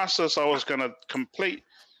 And the masters I was going to complete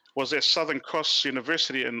was at Southern Cross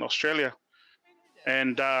University in Australia,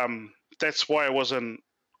 and that's why it wasn't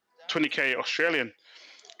 20K Australian.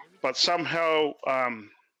 But somehow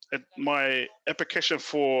my application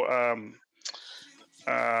for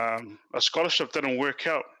a scholarship didn't work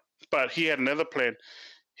out. But he had another plan.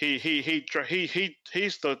 He's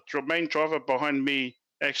the main driver behind me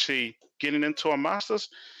actually getting into a masters,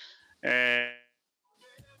 and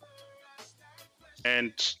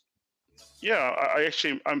yeah,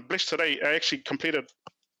 I'm blessed today. I actually completed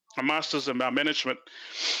a master's in management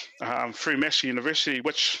through Massey University,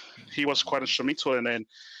 which he was quite instrumental in.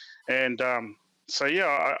 And so, yeah,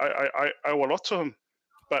 I owe a lot to him.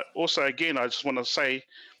 But also, again, I just want to say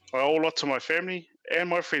I owe a lot to my family and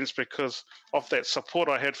my friends because of that support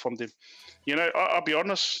I had from them. You know, I'll be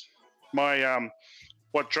honest, my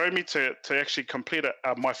what drove me to actually complete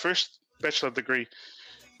my first bachelor degree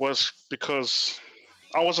was because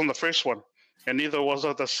I wasn't the first one, and neither was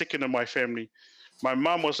I the second in my family. My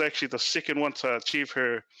mum was actually the second one to achieve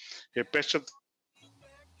her bachelor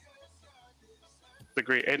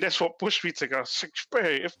degree, and that's what pushed me to go, bro,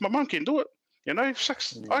 if my mum can do it, you know,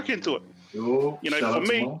 I can do it. Yo, You know, shout for out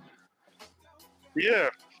to me, Mom.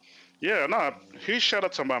 yeah, no, huge shout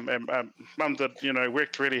out to mum. And mum did, you know,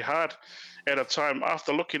 worked really hard at a time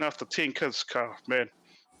after looking after 10 kids. Man,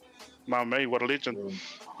 mum, hey, what a legend,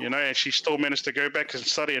 you know, and she still managed to go back and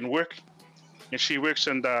study and work. And she works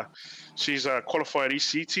in she's a qualified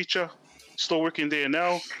ECE teacher, still working there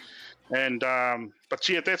now. And but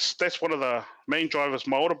yeah, that's one of the main drivers.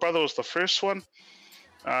 My older brother was the first one.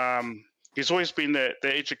 He's always been the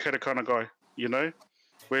educator kind of guy, you know.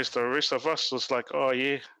 Whereas the rest of us was like, oh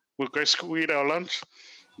yeah, we'll go school, eat our lunch.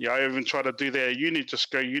 Yeah, I even tried to do that at uni, just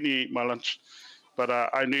go uni, eat my lunch. But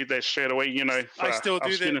I knew that straight away, you know. I still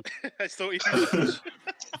do that. I still eat my lunch.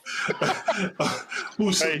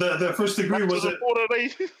 Their first degree was it?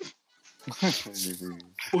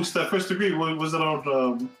 Who's their first degree? Was it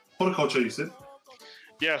on horticulture? You said.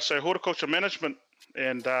 Yeah, so horticulture management,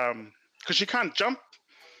 and because you can't jump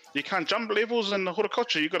levels in the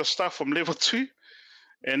horticulture. You got to start from level 2,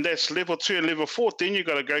 and that's level 2 and level 4. Then you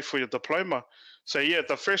got to go for your diploma. So yeah,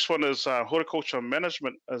 the first one is horticulture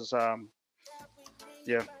management. Is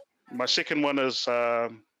yeah, my second one is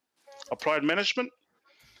applied management.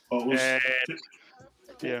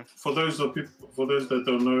 Yeah. For those that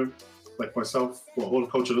don't know, like myself, what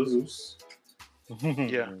horticulture is.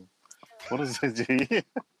 Yeah. What is it?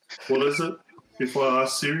 What is it? Before I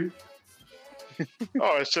ask Siri.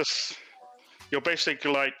 Oh, it's just you're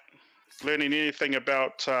basically like learning anything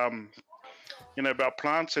about you know, about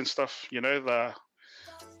plants and stuff. You know, the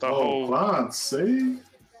whole plants, see?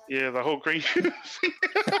 Yeah, the whole green.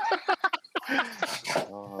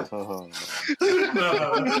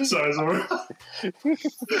 Sorry.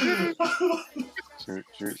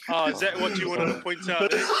 Shoot. Oh, is that what you wanted to point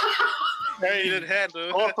out? Hey, you didn't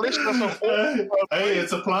handle. God bless us. Hey,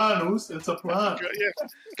 it's a plant, Oos. It's a plant. Yeah.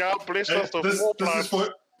 God bless us. This is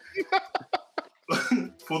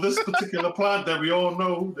for this particular plant that we all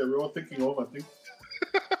know, that we're all thinking of, I think.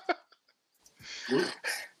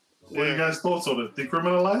 What are you guys' thoughts on it?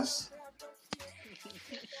 Decriminalize?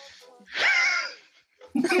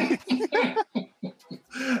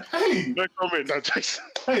 Hey! No comment, no, Jason.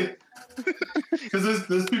 Hey! Because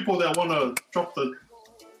there's people that want to drop the...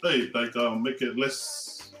 Hey, like, make it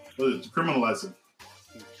less... decriminalize it.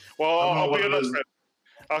 Well, I'll be honest, man.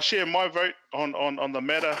 I'll share my vote on the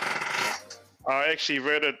matter. I actually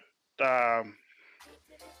voted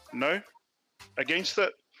no against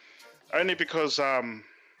it, only because the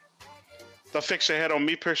effects it had on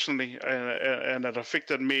me personally, and it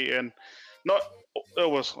affected me, and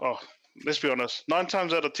let's be honest, 9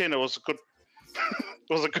 times out of 10 it was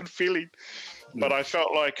a good feeling, but I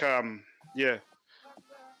felt like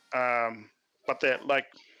but that, like,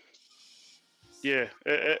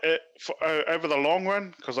 over the long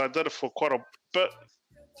run, because I did it for quite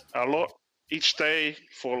a lot each day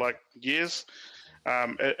for like years,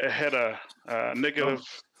 it had a negative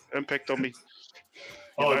impact on me.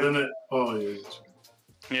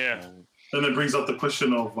 Yeah. Then it brings up the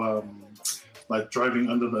question of like driving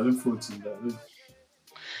under the influence in that.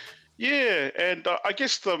 Yeah, and I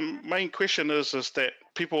guess the main question is that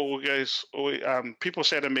people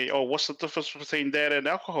say to me, "Oh, what's the difference between that and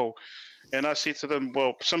alcohol?" And I say to them,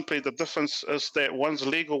 "Well, simply the difference is that one's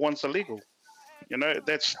legal, one's illegal." You know,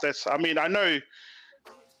 that's. I mean, I know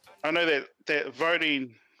that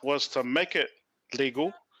voting was to make it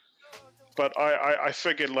legal, but I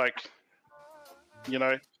figured, like, you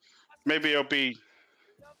know, maybe it'll be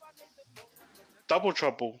double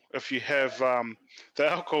trouble if you have the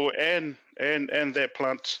alcohol and that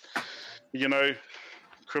plant, you know,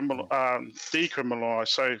 decriminalized.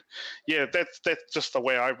 So yeah, that's just the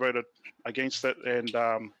way I voted against it, and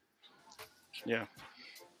yeah.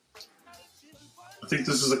 I think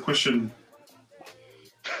this is a question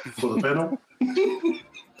for the panel.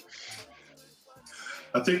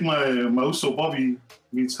 I think my Uso Bobby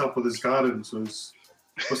needs help with his garden, so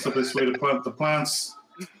what's the best way to plant the plants?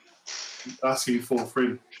 Asking for a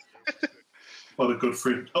friend. Not a good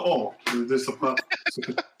friend. Oh, there's the plant.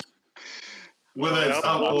 Whether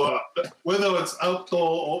it's outdoor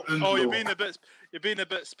or indoor. Oh, you're being a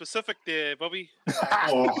bit specific there, Bobby.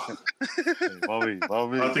 Oh, Bobby.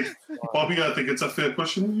 I think it's a fair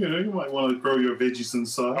question. You know, you might want to grow your veggies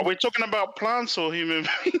inside. Are we talking about plants or human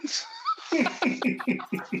beings?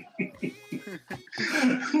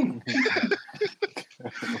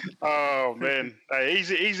 Oh man, hey,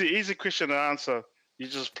 easy question to answer. You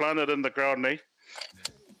just plant it in the ground, eh?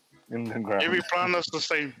 In the ground. Every plant is the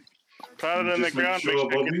same. Plant it in the Just make ground, sure, make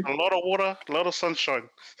sure it Bobby. gets a lot of water, a lot of sunshine.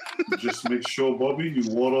 Just make sure, Bobby, you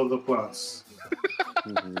water the plants.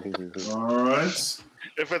 All right.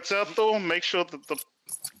 If it's outdoor, make sure that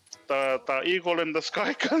the eagle in the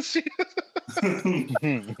sky can't see it.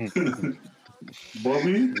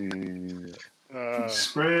 Bobby, Yeah.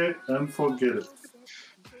 spray it and forget it.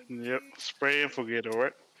 Yep, spray and forget, all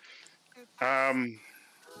right?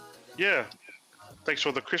 Yeah, thanks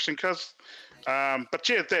for the question, cuz. But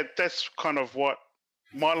yeah, that's kind of what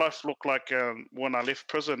my life looked like when I left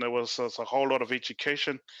prison. It was a whole lot of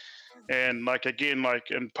education. And like, again,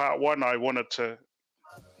 like in part one, I wanted to,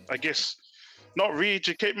 I guess, not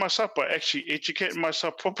re-educate myself, but actually educate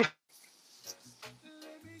myself properly.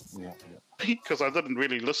 Yeah. Because I didn't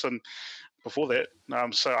really listen before that.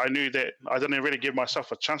 So I knew that I didn't really give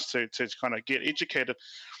myself a chance to kind of get educated.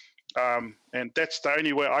 And that's the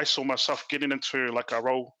only way I saw myself getting into like a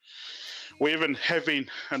role, or even having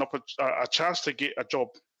a chance to get a job.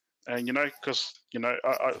 And, you know, because, you know,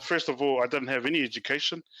 I, first of all, I didn't have any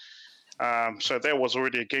education. So that was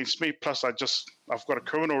already against me. Plus, I've got a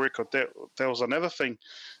criminal record. That was another thing.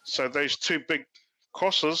 So those two big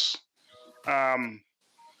crosses,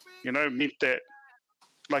 you know, meant that,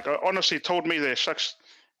 like, I honestly told me that, shucks,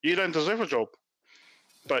 you don't deserve a job.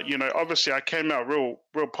 But, you know, obviously I came out real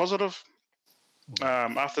positive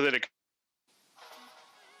after that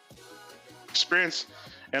experience,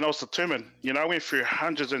 and I was determined. You know, I went through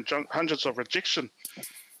hundreds of rejection,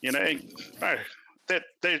 you know, and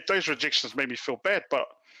those rejections made me feel bad, but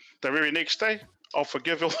the very next day, I'll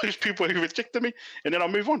forgive all those people who rejected me, and then I'll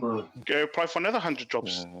move on. Go apply for another 100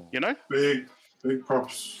 jobs, you know? Big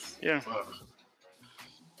props. Yeah.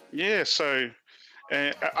 Yeah, so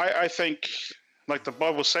I think, like the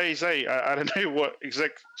Bible says, I don't know what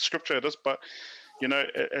exact scripture it is, but, you know,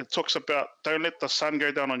 it talks about don't let the sun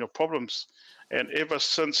go down on your problems. And ever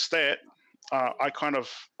since that, I kind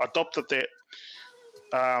of adopted that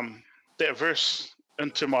verse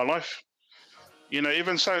into my life. You know,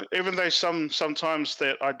 even though sometimes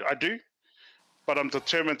that I do, but I'm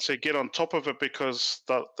determined to get on top of it, because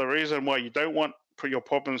the reason why you don't want your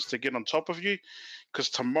problems to get on top of you,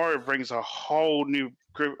 because tomorrow brings a whole new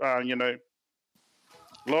group, you know,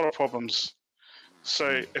 a lot of problems.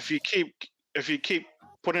 So if you keep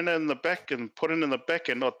putting it in the back and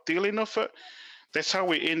not dealing with it, that's how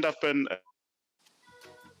we end up in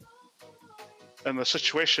a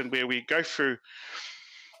situation where we go through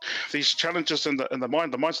these challenges in the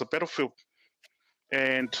mind. The mind's the battlefield,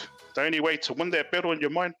 and the only way to win that battle in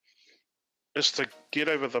your mind is to get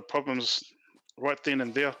over the problems right then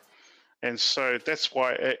and there. And so that's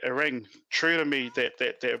why it rang true to me,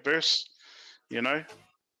 that verse. You know,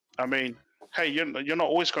 I mean, hey, you're not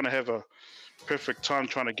always going to have a perfect time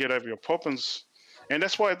trying to get over your problems, and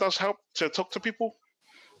that's why it does help to talk to people.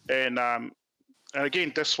 And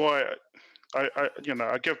again, that's why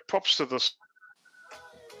I give props to this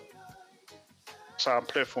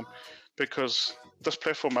platform, because this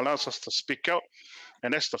platform allows us to speak out,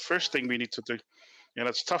 and that's the first thing we need to do. And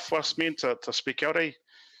it's tough for us men to speak out,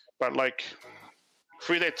 but like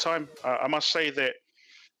through that time, I must say that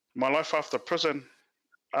my life after prison,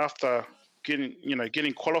 after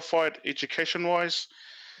getting qualified education wise,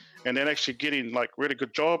 and then actually getting like really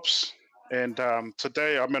good jobs, and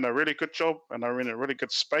today I'm in a really good job and I'm in a really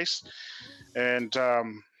good space. And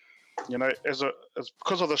you know, as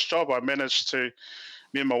because of this job, I managed to,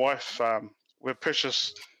 me and my wife, we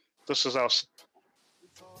purchased, this is our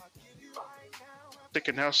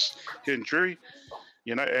second house here in Drury,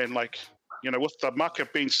 you know, and like, you know, with the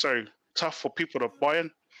market being so tough for people to buy in,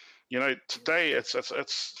 you know, today it's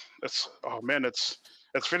oh man, it's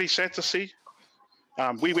really sad to see.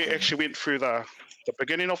 We actually went through the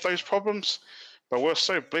beginning of those problems, but we're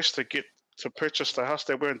so blessed to purchase the house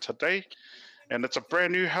that we're in today. And it's a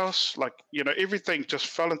brand new house. Like, you know, everything just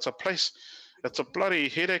fell into place. It's a bloody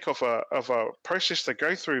headache of a process to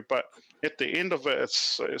go through, but at the end of it,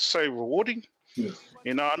 it's so rewarding. Yeah.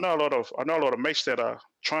 You know, I know a lot of mates that are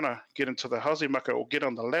trying to get into the housing market or get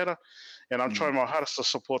on the ladder, and I'm trying my hardest to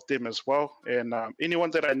support them as well. And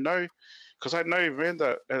anyone that I know, because I know, man,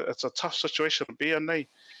 that it's a tough situation to be in,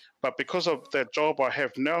 but because of that job I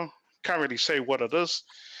have now, can't really say what it is.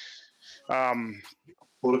 Um,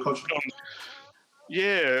 Horticulture.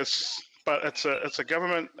 yeah, but it's a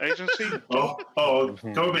government agency.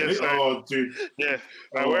 Government. Yeah, so- Dude. Yeah,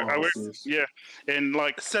 I Oh, work. jeez. Yeah, and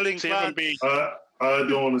like Selling to even plants. be. I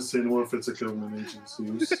don't want to say anymore if it's a government agency.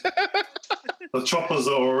 The choppers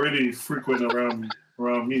are already frequent around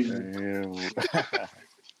me.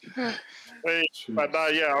 But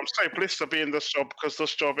yeah, I'm so blessed to be in this job because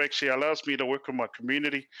this job actually allows me to work with my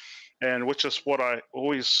community, and which is what I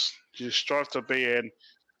always strive to be. And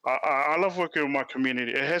I love working with my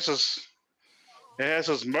community. It has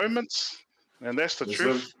its moments, and that's the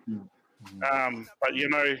truth. But you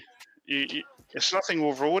know, it's nothing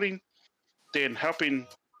more rewarding than helping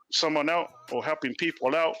someone out or helping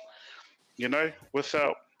people out. You know,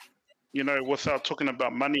 without talking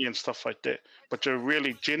about money and stuff like that, but you're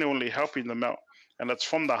really genuinely helping them out, and it's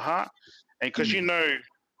from the heart. And because you know,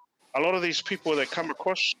 a lot of these people that come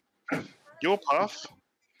across your path,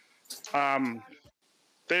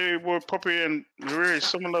 they were probably in very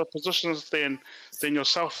similar positions than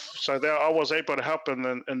yourself. So I was able to help at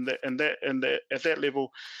that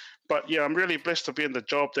level. But yeah, I'm really blessed to be in the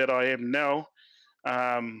job that I am now,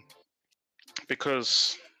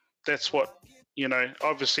 because that's what, you know,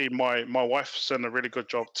 obviously my wife's done a really good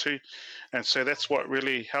job too, and so that's what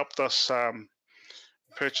really helped us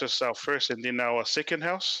purchase our first and then our second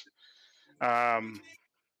house.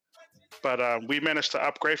 But we managed to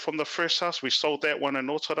upgrade from the first house. We sold that one in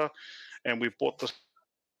Otara, and we bought this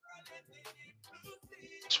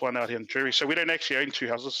one out here in Drury. So we don't actually own two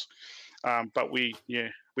houses, but we've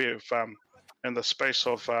in the space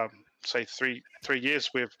of say three years,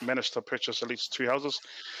 we've managed to purchase at least two houses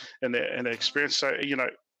in the experience. So you know,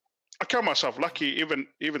 I count myself lucky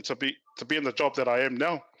even to be in the job that I am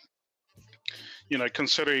now. You know,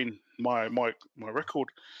 considering my record,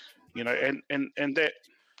 you know, and that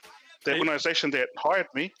the organization that hired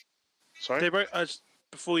me. Sorry. They wrote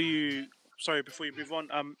before you move on.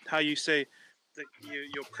 How you say that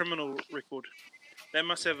your criminal record? They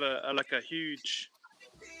must have a huge.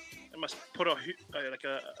 It must put a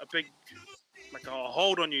big a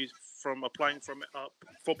hold on you from applying for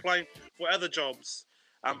applying for other jobs.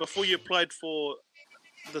 Before you applied for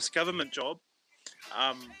this government job,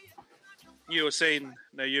 you were saying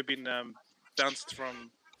you've been bounced from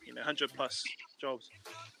 100 plus jobs.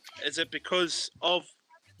 Is it because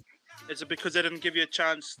they didn't give you a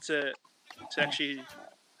chance to actually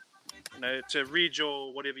to read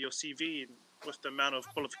your CV and with the amount of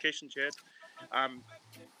qualifications you had?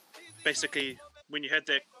 Basically, when you had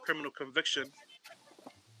that criminal conviction,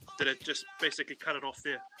 did it just basically cut it off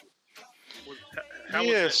there?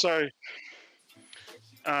 So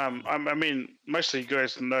I mean, most of you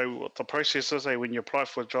guys know what the process is. When you apply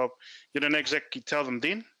for a job, you don't exactly tell them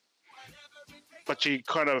then, but you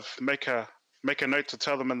kind of make a note to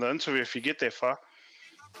tell them in the interview if you get that far.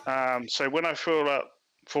 So when I filled out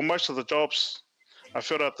for most of the jobs, I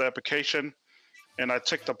filled out the application and I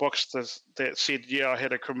ticked the box that said, yeah, I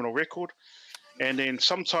had a criminal record. And then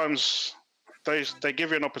sometimes they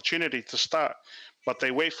give you an opportunity to start, but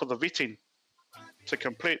they wait for the vetting to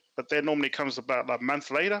complete. But that normally comes about a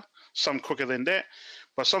month later, some quicker than that.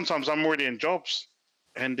 But sometimes I'm already in jobs,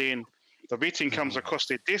 and then the vetting comes across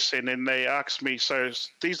their desk, and then they ask me, so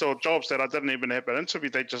these are jobs that I didn't even have an interview.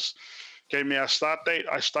 They just gave me a start date.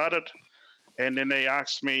 I started, and then they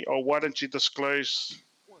asked me, oh, why didn't you disclose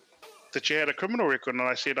that you had a criminal record? And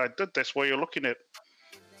I said, I did. That's why you're looking at,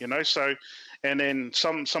 so, and then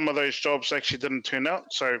some of those jobs actually didn't turn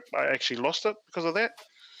out. So I actually lost it because of that.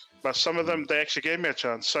 But some of them, they actually gave me a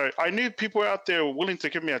chance. So I knew people out there were willing to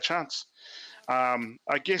give me a chance.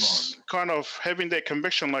 I guess kind of having that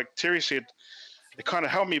conviction, like Terry said, it kind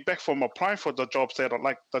of held me back from applying for the jobs that are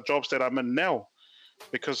like the jobs that I'm in now,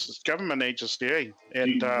 because it's government agency,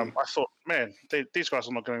 and I thought, man, these guys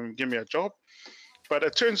are not going to give me a job. But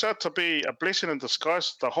it turns out to be a blessing in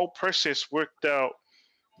disguise. The whole process worked out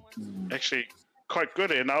actually quite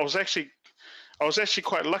good, and I was actually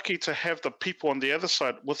quite lucky to have the people on the other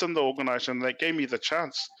side within the organization that gave me the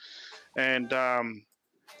chance. And I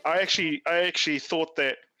actually thought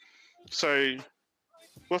that, so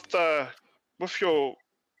these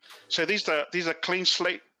are clean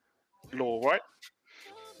slate law, right?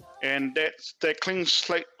 And that clean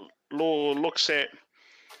slate law looks at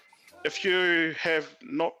if you have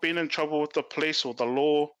not been in trouble with the police or the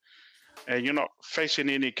law, and you're not facing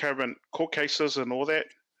any current court cases and all that,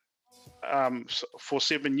 for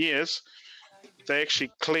 7 years, they actually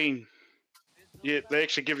clean. Yeah, they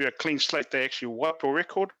actually give you a clean slate. They actually wipe your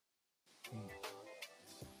record,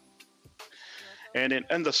 and then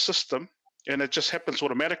in the system, and it just happens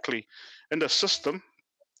automatically in the system.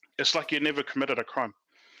 It's like you never committed a crime.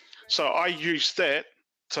 So I used that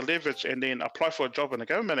to leverage and then apply for a job in a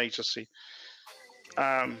government agency.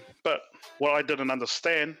 But what I didn't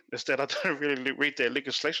understand is that I didn't really read their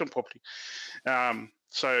legislation properly.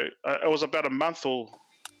 So it was about a month or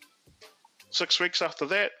 6 weeks after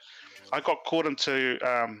that, I got called into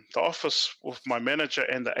the office with my manager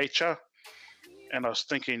and the HR, and I was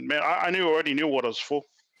thinking, man, I already knew what it was for.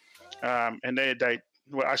 And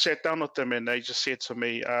I sat down with them, and they just said to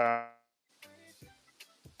me,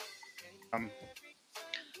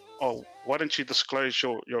 "Oh, why didn't you disclose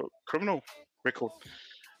your criminal record?"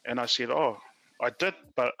 And I said, "Oh, I did,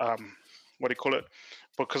 but what do you call it?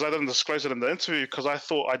 Because I didn't disclose it in the interview because I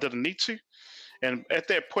thought I didn't need to." And at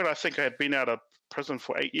that point, I think I had been out of prison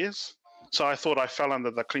for 8 years. So I thought I fell under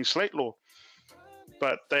the clean slate law.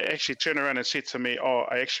 But they actually turned around and said to me, "Oh,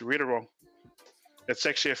 I actually read it wrong. It's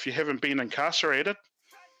actually if you haven't been incarcerated,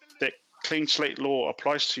 that clean slate law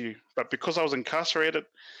applies to you. But because I was incarcerated,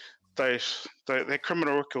 their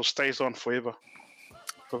criminal record stays on forever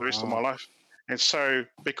for the rest of my life." And so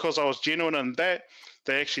because I was genuine in that,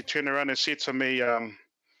 they actually turned around and said to me,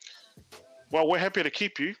 "Well, we're happy to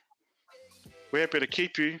keep you. We're happy to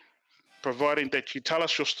keep you, providing that you tell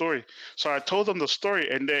us your story." So I told them the story,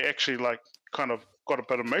 and they actually kind of got a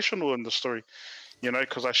bit emotional in the story,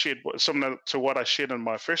 because I shared similar to what I shared in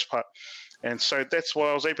my first part, and so that's why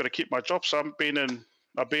I was able to keep my job. So I've been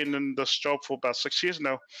in this job for about 6 years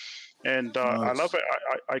now, and I love it.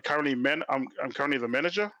 I currently I'm currently the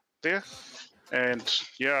manager there, and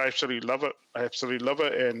yeah, I absolutely love it.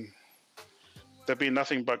 And they've been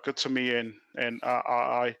nothing but good to me, and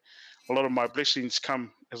a lot of my blessings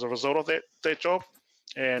come as a result of that job,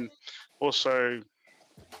 and also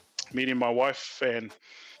meeting my wife, and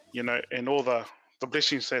and all the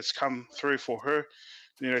blessings that's come through for her.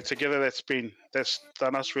 Together that's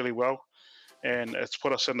done us really well, and it's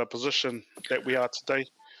put us in the position that we are today.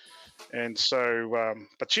 And so,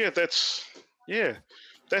 but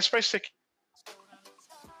that's basically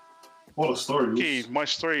What a story. my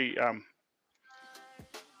story.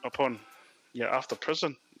 Upon after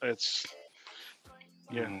prison, it's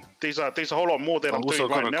there's a whole lot more that I'm also doing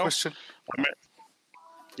got right a now. question.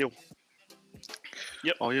 Yep.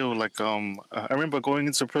 Oh, I remember going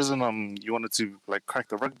into prison. You wanted to crack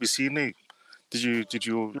the rugby scene. Eh? Did you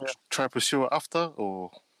try to pursue it after, or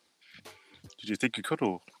did you think you could?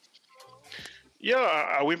 Or Yeah,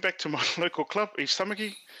 I went back to my local club, East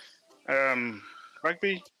Tamaki,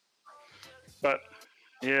 rugby. But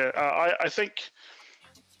I think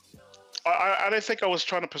I don't think I was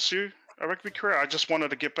trying to pursue a rugby career. I just wanted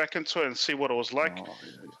to get back into it and see what it was like.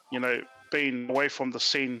 Being away from the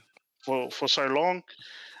scene for so long.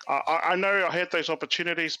 I know I had those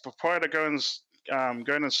opportunities prior to going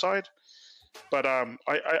inside, but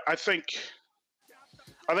I think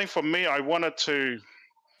for me, I wanted to.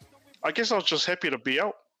 I guess I was just happy to be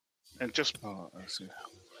out and just I see.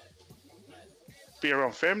 be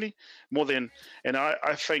around family more than. And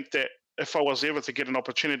I think that if I was ever to get an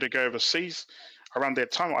opportunity to go overseas around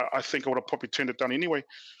that time, I think I would have probably turned it down anyway,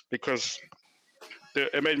 because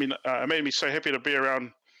it made me so happy to be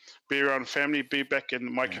around family, be back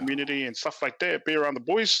in my community and stuff like that, be around the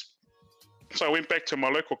boys. So I went back to my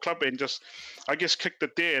local club and just, I guess, kicked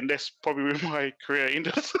it there, and that's probably where my career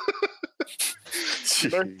ended.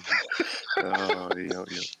 And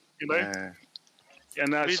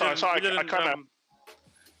We so I didn't, kind of.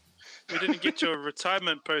 we didn't get your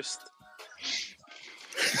retirement post.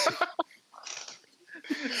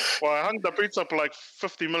 Well, I hung the boots up like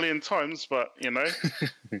 50 million times, but you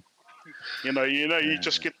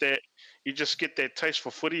just get that taste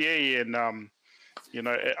for footy, eh? And I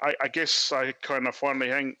guess I kind of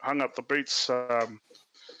finally hung up the boots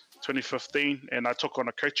 2015, and I took on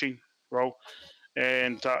a coaching role,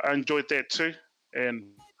 and I enjoyed that too. And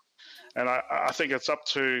I think it's up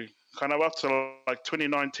to like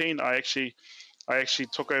 2019. I actually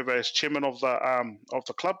took over as chairman of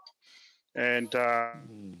the club, and got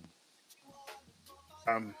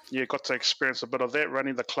to experience a bit of that,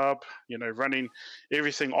 running the club, running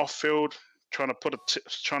everything off field, trying to put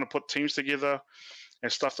teams together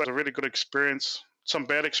and stuff. That's a really good experience. Some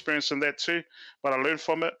bad experience in that too, but I learned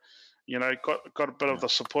from it. Got a bit of the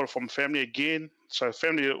support from family again. So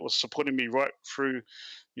family was supporting me right through,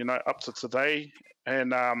 up to today.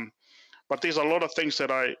 And but there's a lot of things that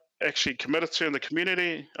I actually committed to in the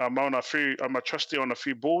community. I'm a trustee on a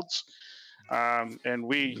few boards, and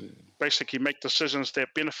we basically make decisions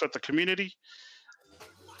that benefit the community.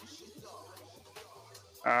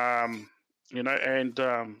 But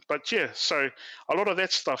yeah, so a lot of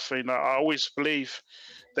that stuff, I always believe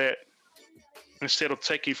that instead of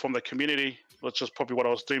taking from the community, which is probably what I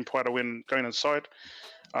was doing prior to when going inside,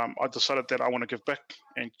 I decided that I want to give back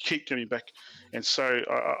and keep giving back. And so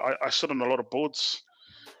I sit on a lot of boards,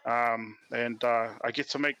 and I get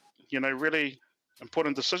to make, really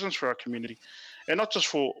important decisions for our community, and not just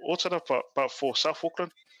for Otara, but for South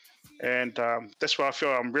Auckland. And that's why I feel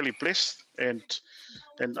I'm really blessed. And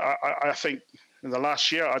I think in the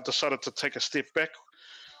last year I decided to take a step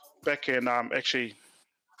back and actually,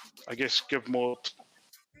 I guess, give more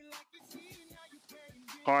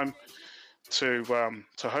time to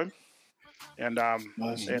home, and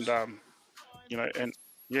Nice. and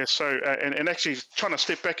yeah, so and actually trying to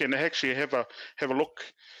step back and actually have a look,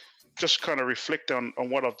 just kind of reflect on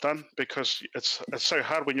what I've done, because it's so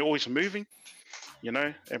hard when you're always moving,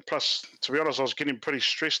 and plus, to be honest, I was getting pretty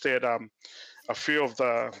stressed at a few of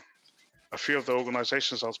the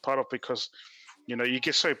organizations I was part of, because you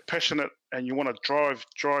get so passionate and you want to drive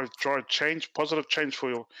change, positive change for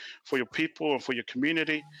your people and for your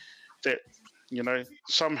community, that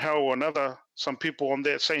somehow or another, some people on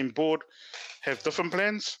that same board have different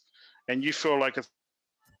plans, and you feel like it's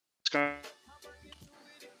going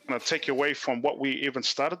to take you away from what we even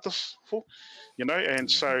started this for, and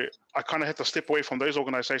so I kind of had to step away from those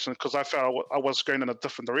organizations because I felt I was going in a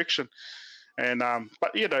different direction. And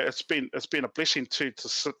but it's been a blessing to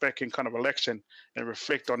sit back and kind of relax and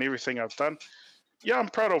reflect on everything I've done. Yeah, I'm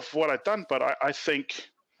proud of what I've done, but I think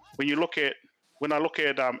when I look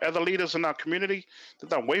at other leaders in our community, they've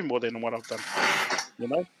done way more than what I've done,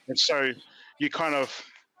 and so you kind of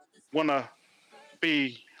want to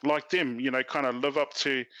be like them, kind of live up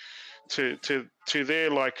to their,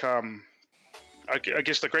 like, I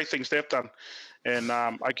guess the great things they've done, and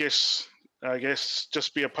I guess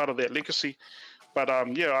just be a part of that legacy. But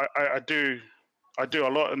yeah, I do a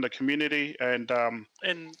lot in the community, and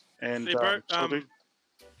And and hey, bro, so do.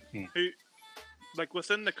 who, like,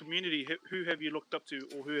 within the community, who have you looked up to,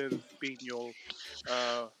 or who have been your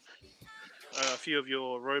a few of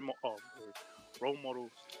your role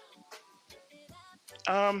models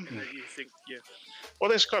that you think? Yeah. Well,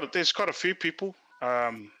 there's quite a few people.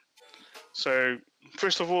 So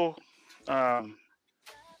first of all, I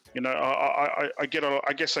get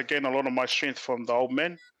I guess I gain a lot of my strength from the old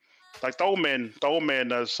man. Like the old man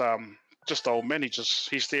is just the old man.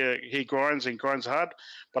 He's there. He grinds and grinds hard.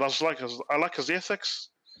 But I like his ethics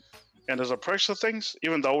and his approach to things.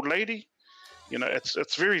 Even the old lady,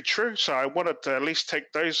 it's very true. So I wanted to at least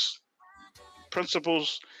take those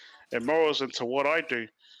principles and morals into what I do.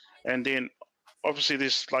 And then obviously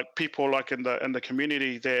there's like people like in the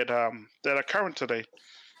community that are current today.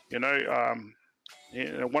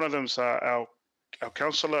 One of them's our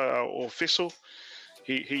councillor, or Fissel.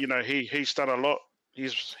 He's done a lot.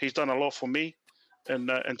 He's done a lot for me in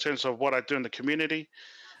terms of what I do in the community.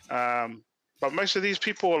 But most of these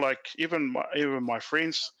people, like even my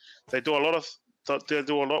friends, they do a lot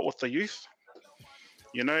with the youth.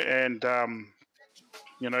 And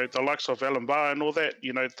the likes of Alan Barr and all that.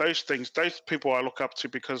 Those people I look up to,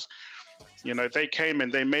 because they came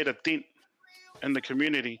and they made a dent in the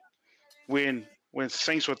community when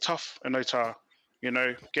things were tough in Otara.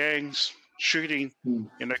 Gangs, shooting,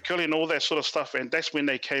 killing, all that sort of stuff. And that's when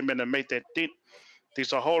they came in and made that dent.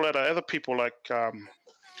 There's a whole lot of other people like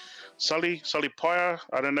Sully Paya.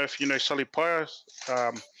 I don't know if you know Sully Paya.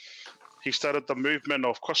 He started the movement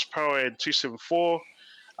of Cross Power in 274.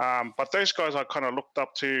 But those guys I kind of looked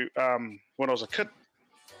up to when I was a kid,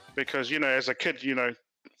 because as a kid,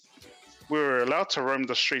 we were allowed to roam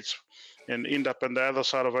the streets and end up in the other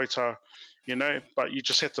side of Otara, but you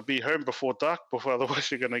just have to be home before dark, otherwise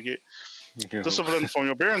you're gonna get discipline from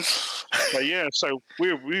your parents. But yeah, so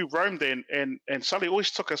we roamed and Sully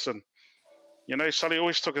always took us in. Sully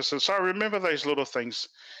always took us in. So I remember those little things.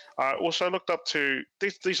 I also looked up to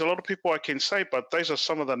these a lot of people I can say, but those are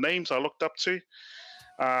some of the names I looked up to.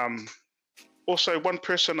 Also, one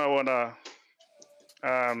person I want to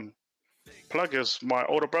plug is my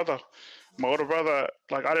older brother. My older brother,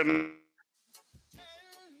 like, I don't know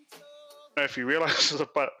if you realize it,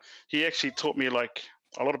 but he actually taught me like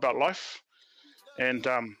a lot about life, and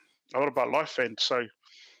and so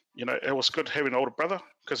it was good having an older brother,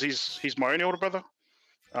 because he's my only older brother,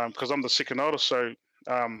 because I'm the second oldest. So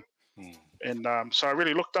so I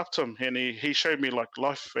really looked up to him, and he showed me like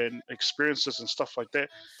life and experiences and stuff like that.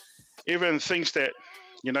 Even things that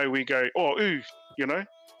we go, oh, ooh,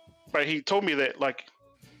 but he told me that like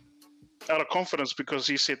out of confidence, because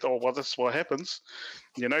he said, oh, well, that's what happens,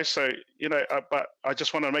 so but I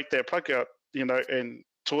just want to make that plug out, and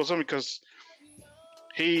towards him, because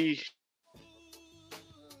he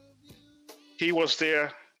was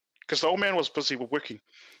there, because the old man was busy with working,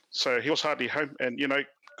 so he was hardly home. And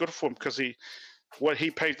good for him, because what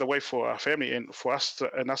he paved the way for our family and for us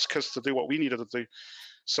and us kids to do what we needed to do.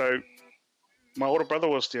 So my older brother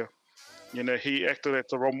was there. He acted as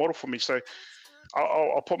the role model for me. So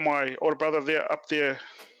I'll put my older brother up there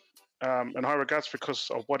in high regards because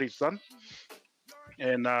of what he's done.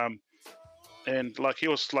 And like he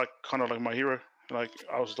was like kind of like my hero. Like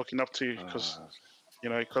I was looking up to because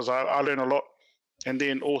I learned a lot. And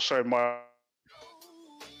then also my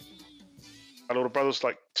little brothers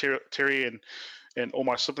like Terry and all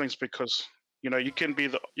my siblings, because you can be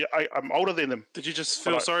I'm older than them. Did you just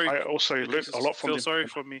feel sorry? I also learned a lot from them. Feel sorry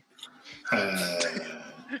for me.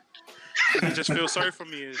 Did you just feel sorry for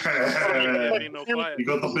me? You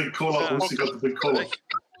got the big call up. You got the big call up.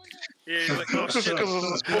 Yeah, he's like, oh shit.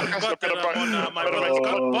 Because Got that on my brother's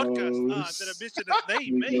podcast. I better mention his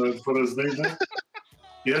name, mate. Put his name there.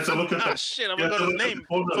 You have to look at that. Shit, I forgot his name.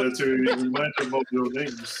 To remind him of your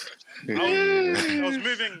names. I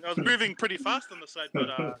was moving pretty fast on the side, but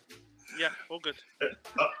yeah, all good.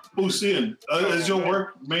 Usian, is your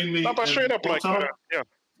work mainly? No, but straight up, like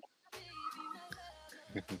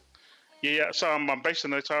yeah. So I'm based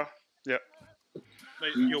in Otawa. Yeah.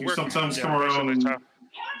 You sometimes come around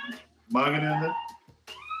Mangere,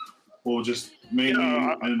 or just mainly.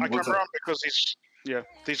 I come around because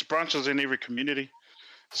these branches in every community.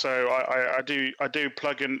 So I do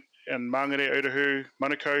plug in Mangere, Otahu,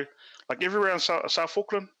 Manukau, like everywhere in South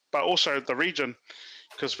Auckland, but also the region,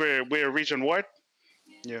 because we're region wide.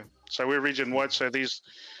 Yeah, so we're region wide. So these,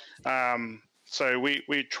 so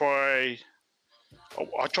we try.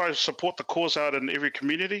 I try to support the cause out in every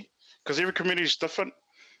community, because every community is different.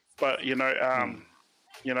 But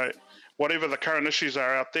whatever the current issues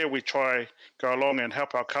are out there, we try go along and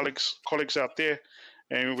help our colleagues out there.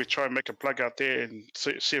 And we try and make a plug out there and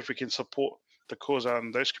see if we can support the cause out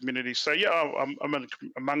in those communities. So yeah, I'm in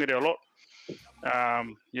Mangere a lot.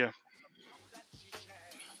 Yeah.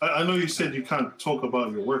 I know you said you can't talk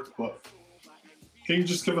about your work, but can you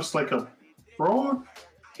just give us like a broad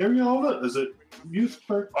area of it? Is it youth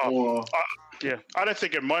work or? Yeah, I don't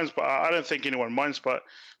think it minds, but I don't think anyone minds. But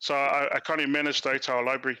so I currently manage the Otawa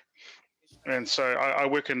Library, and so I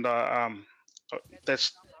work in the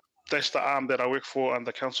that's the arm that I work for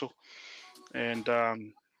under council, and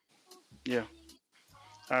yeah,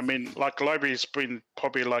 I mean, like library has been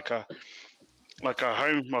probably like a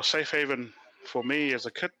home or safe haven for me as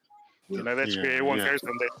a kid. That's where everyone goes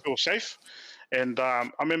and they feel safe. And I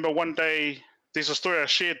remember one day, there's a story I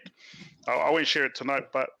shared. I won't share it tonight,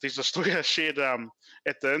 but there's a story I shared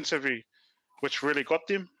at the interview, which really got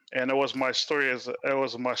them. And it was my story as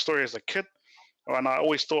a kid, and I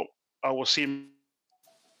always thought I would see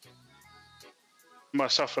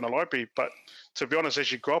myself in a library, but to be honest,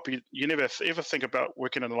 as you grow up, you never ever think about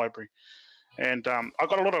working in a library. And I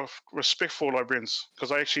got a lot of respect for librarians,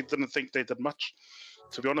 because I actually didn't think they did much,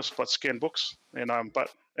 to be honest, but scan books. And but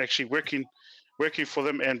actually working for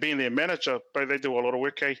them and being their manager, but they do a lot of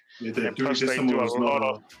work, eh? Yeah, and plus they do a lot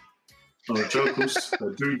of. Not a joke.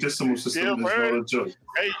 The decimal system is not a joke.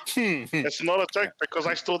 Hey, it's not a joke, because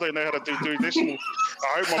I still don't know how to do decimal.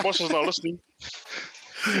 I hope my boss is not listening.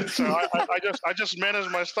 So I just manage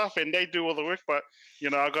my stuff and they do all the work. But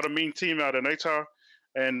I got a mean team out in Otawa,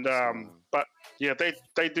 and but yeah,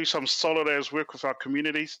 they do some solid as work with our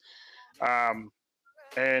communities.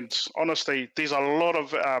 And honestly, there's a lot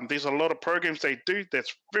of programs they do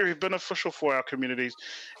that's very beneficial for our communities,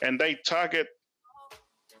 and they target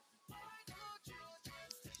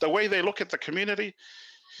the way they look at the community.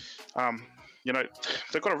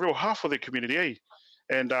 They've got a real heart for their community, eh?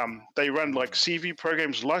 And they run like CV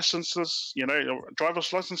programs, licenses,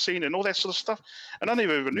 driver's licensing and all that sort of stuff. And I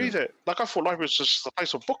never even knew that. Like I thought life was just a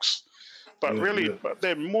place of books, but but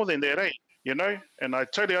they're more than that, eh? And I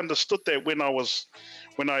totally understood that when I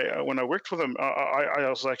worked for them. I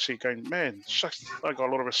was actually going, man, shucks, I got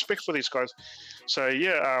a lot of respect for these guys. So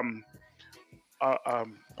yeah, I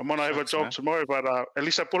might not have a job tomorrow, but at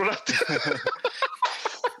least I put it out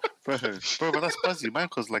there. Bro, but that's buzzy, man.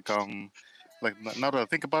 Because like now that I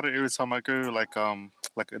think about it, every time I go like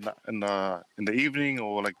in the evening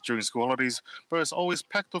or like during school holidays, bro, it's always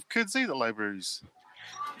packed with kids, the libraries.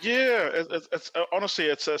 Yeah, it's honestly,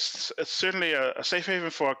 it's certainly a safe haven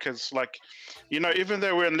for our kids. Like, even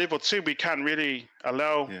though we're in level 2, we can't really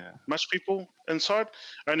allow much people inside,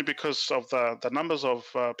 only because of the numbers of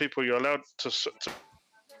people you're allowed to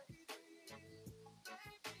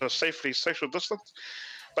safely social distance.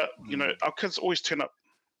 But our kids always turn up.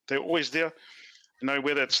 They're always there.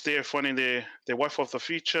 Whether it's there finding their wife of the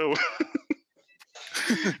future,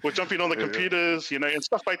 or jumping on the computers, and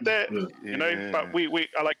stuff like that. But we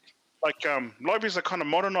are like libraries are kind of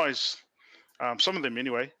modernized. Some of them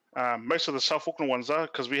anyway. Most of the South Auckland ones are,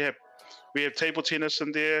 because we have table tennis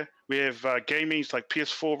in there. We have gaming like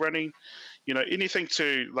PS4 running. You know, anything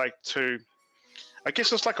to I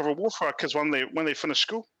guess it's like a reward for our kids when they finish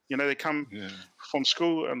school. You know, they come from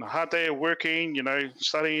school and a hard day of working, you know,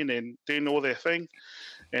 studying and doing all their thing.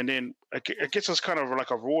 And then it gets us kind of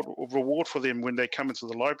like a reward for them when they come into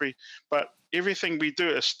the library. But everything we do,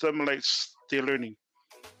 it stimulates their learning.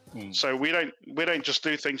 So we don't just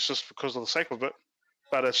do things just because of the sake of it,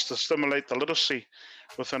 but it's to stimulate the literacy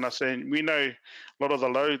within us. And we know a lot of the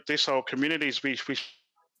low decile communities, we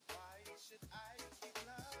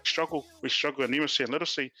struggle in numeracy and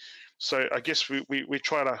literacy. So I guess we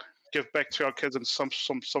try to give back to our kids in some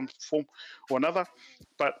form or another.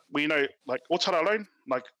 But we know, like Otara alone,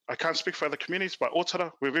 like I can't speak for other communities, but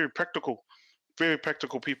Otara, we're very practical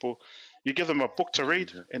people. You give them a book to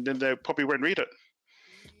read, and then they probably won't read it.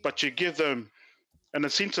 But you give them an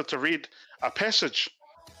incentive to read a passage,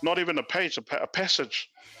 not even a page, a passage.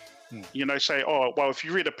 You know, say, oh, well, if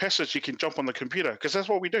you read a passage, you can jump on the computer, because that's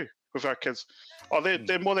what we do with our kids. Oh,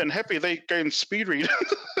 they're more than happy. They go and speed read.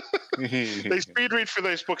 They speed read for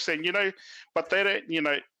those books, and you know, but they don't. You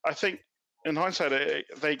know, I think in hindsight,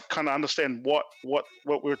 they kind of understand what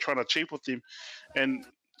we're trying to achieve with them, and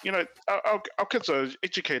you know, our kids are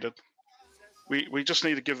educated. We just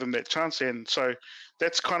need to give them that chance, and so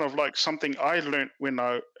that's kind of like something I learned when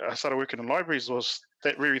I started working in libraries, was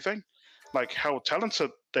that very thing, like how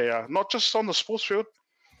talented they are, not just on the sports field,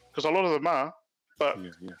 because a lot of them are, but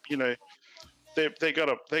you know, they got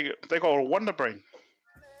a wonder brain,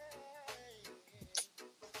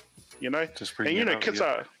 you know, and you know, kids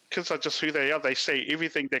are just who they are. They say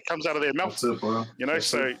everything that comes out of their mouth, you know.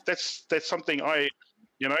 So that's something I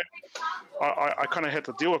kind of had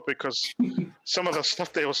to deal with, because some of the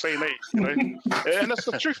stuff they were saying, you know, and it's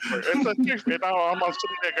the truth, bro. It's the truth. You know, I'm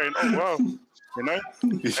sitting there going, oh wow, you know,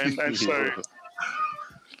 and so,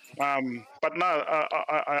 but no,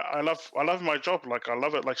 I love my job. Like I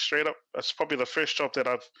love it, like straight up. It's probably the first job that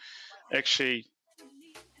I've actually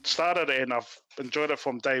started, and I've enjoyed it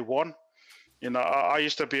from day one. You know, I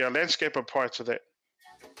used to be a landscaper prior to that.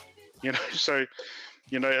 You know, so.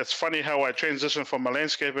 You know, it's funny how I transitioned from a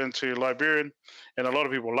landscaper into a librarian, and a lot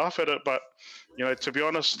of people laugh at it. But, you know, to be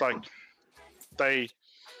honest, like, I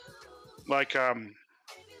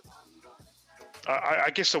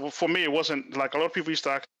guess for me, it wasn't like a lot of people used to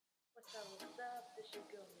ask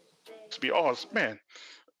me, oh, man,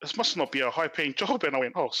 this must not be a high paying job. And I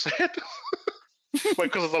went, oh, sad.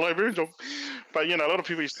 Like, because of the librarian job. But, you know, a lot of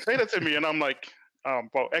people used to say that to me, and I'm like,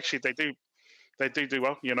 well, actually, they do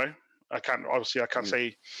well, you know. I can't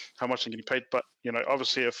say how much I'm getting paid, but you know,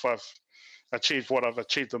 obviously, if I've achieved what I've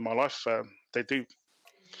achieved in my life, they do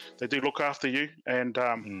look after you. And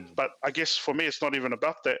but I guess for me, it's not even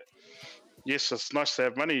about that. Yes, it's nice to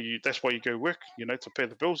have money. That's why you go work, you know, to pay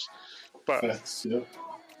the bills. But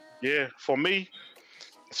yeah, for me,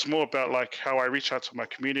 it's more about like how I reach out to my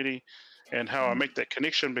community and how I make that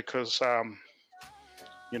connection, because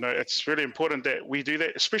you know, it's really important that we do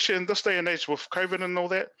that, especially in this day and age with COVID and all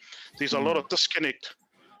that. There's a lot of disconnect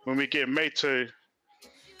when we get made to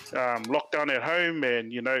lock down at home,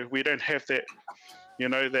 and you know, we don't have that, you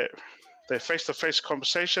know, that face-to-face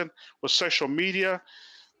conversation with social media.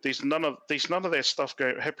 There's none of that stuff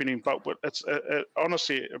happening. But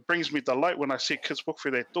honestly, it brings me delight when I see kids walk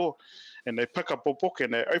through that door, and they pick up a book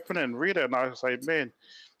and they open it and read it, and I say, man.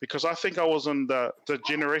 Because I think I was in the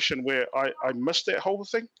generation where I missed that whole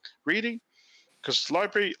thing, reading. Because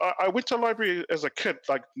library, I went to library as a kid.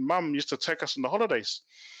 Like Mum used to take us on the holidays,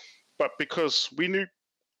 but because we knew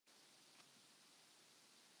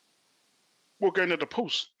we were going to the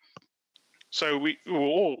pools, so we were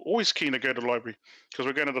always keen to go to the library because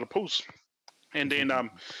we're going to the pools. And then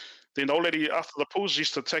the old lady after the pools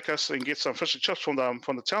used to take us and get some fish and chips from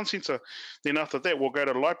the town centre. Then after that, we'll go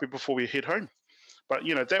to the library before we head home. But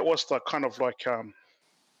you know, that was the kind of like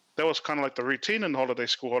the routine in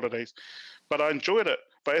school holidays. But I enjoyed it.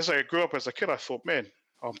 But as I grew up as a kid, I thought, man,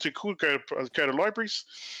 I'm too cool to go to libraries.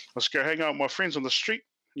 Let's go hang out with my friends on the street,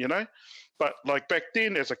 you know. But like back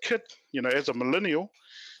then, as a kid, you know, as a millennial,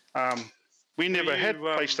 we never had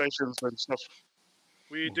PlayStations and stuff.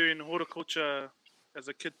 Were you doing horticulture as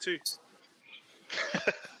a kid too?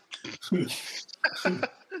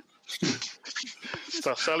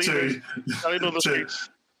 Start selling all the streets.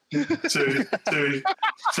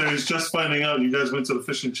 So he's just finding out you guys went to the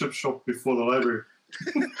fish and chip shop before the library.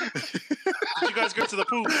 Did you guys go to the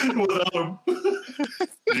pool? Without him.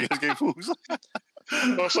 Did you guys get pools?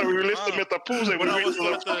 Oh, so we left them at the pools. When I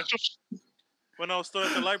was still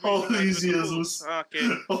at the library. All these years. Okay.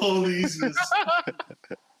 All these years.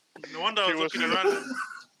 No wonder I was looking around.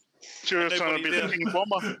 She was trying to be Nobody the king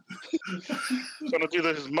bomber, trying to do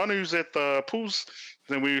his manus at the pools.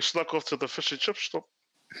 Then we snuck off to the fish and chip stop.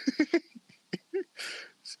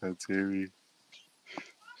 So Terry.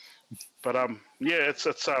 But yeah, it's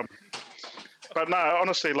But no,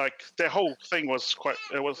 honestly, like their whole thing was quite.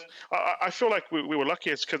 It was. I feel like we were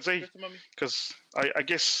lucky as kids, because I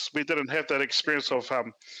guess we didn't have that experience of.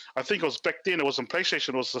 I think it was back then. It wasn't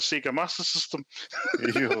PlayStation. It was the Sega Master System.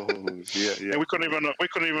 Yo, yeah. And we couldn't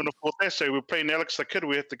even afford that. So we were playing Alex the Kid.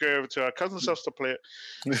 We had to go over to our cousin's house to play it.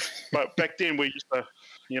 But back then we used to,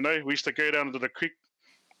 we used to go down to the creek,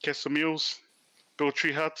 catch some mules, build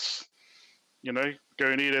tree huts. Go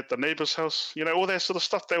and eat at the neighbor's house. All that sort of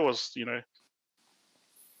stuff. That was,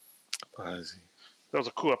 that was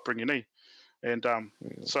a cool upbringing, eh? And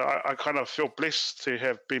so I kind of feel blessed to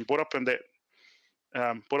have been brought up in that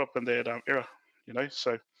era,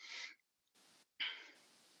 So,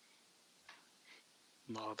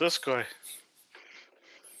 no, this guy.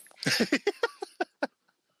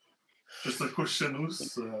 Just a question,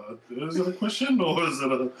 is it a question or is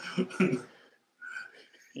it a...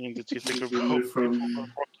 And did you think about from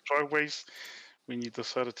rocky driveways when you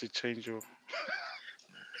decided to change your...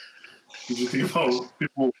 Did you think about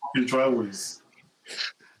people walking driveways?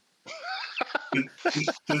 Did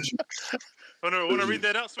you? Want to read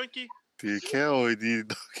that out, Swinky? Do you care or do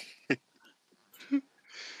you...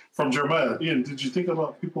 From Jeremiah, Ian, did you think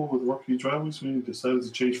about people with rocky driveways when you decided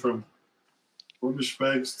to change from rubbish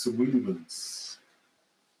bags to wheelie bins?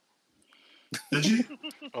 Did you?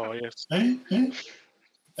 Oh, yes. Hey?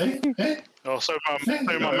 Oh, so my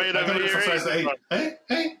mate over here...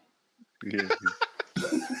 Yeah.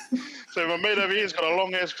 So my mate over here's got a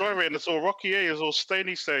long ass driveway and it's all rocky, it's all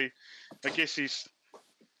stony. So I guess he's,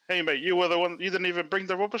 hey mate, you were the one. You didn't even bring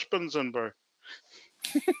the rubbish bins in, bro.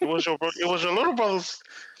 It was your little brothers.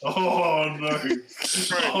 Oh no!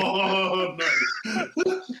 Oh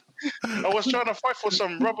no! I was trying to fight for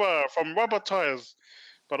some rubber tires,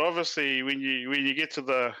 but obviously when you get to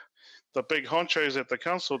the big honchos at the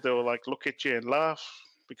council, they will like look at you and laugh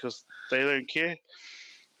because they don't care.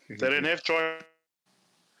 They don't have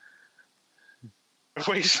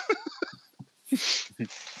driveways.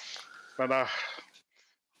 But I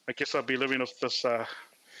guess I'll be living with this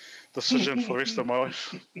decision for the rest of my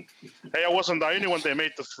life. Hey, I wasn't the only one that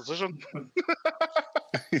made this decision.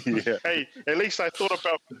 Yeah. Hey, at least I thought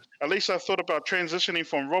about transitioning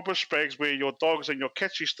from rubbish bags where your dogs and your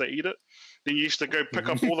cats used to eat it. Then you used to go pick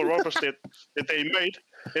up all the rubbish that they made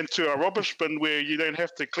into a rubbish bin where you don't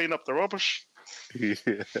have to clean up the rubbish. Yeah.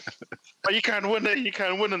 But you can't win it. You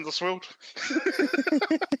can't win in this world.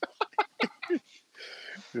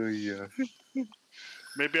 Oh, yeah.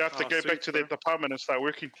 Maybe I have to go back to that department and start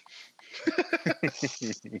working.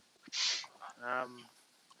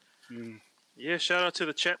 Yeah, shout out to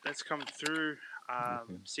the chat that's come through.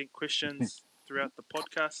 Sent questions throughout the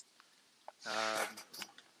podcast.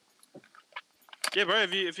 Yeah, bro.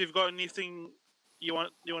 If you've got anything you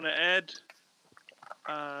want to add,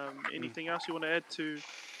 anything else you want to add to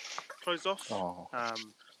close off? Oh.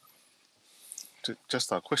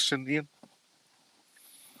 Just a question, Ian.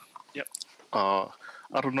 Yep.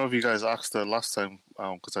 I don't know if you guys asked last time,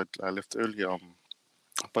 because I left earlier.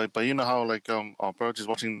 But you know how like our bro just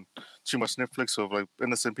watching too much Netflix of like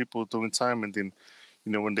innocent people doing time, and then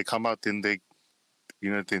when they come out, then they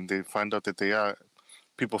find out that they are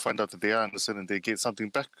people find out that they are innocent, and they get something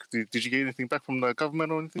back. Did you get anything back from the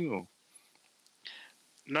government or anything? Or?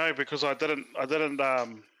 No, because I didn't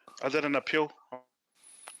appeal.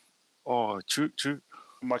 Oh, true.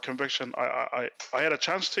 My conviction, I had a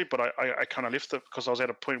chance to, but I kind of left it because I was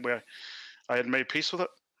at a point where I had made peace with it.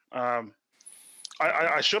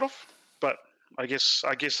 I should have, but I guess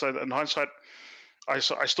in hindsight, I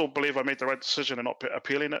still believe I made the right decision in not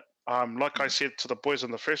appealing it. Like I said to the boys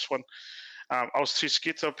in the first one, I was too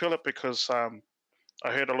scared to appeal it because I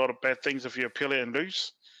heard a lot of bad things if you appeal it and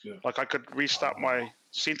lose. Yeah. Like I could restart my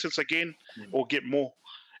sentence again or get more.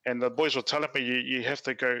 And the boys were telling me you have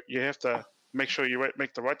to make sure you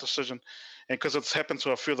make the right decision. And because it's happened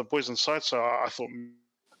to a few of the boys inside, so I thought,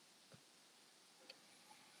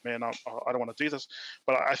 man, I don't want to do this.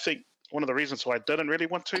 But I think one of the reasons why I didn't really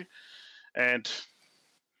want to, and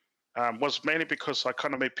was mainly because I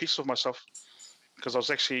kind of made peace with myself, because I was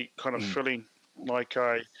actually kind of feeling like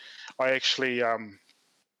I actually, I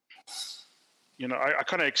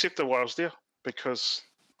kind of accepted why I was there, because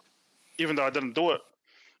even though I didn't do it,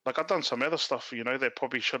 like I've done some other stuff, that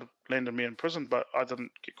probably should have landed me in prison, but I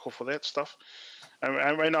didn't get caught for that stuff.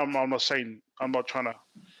 And I'm not saying, I'm not trying to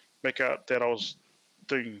make out that I was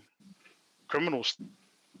doing criminal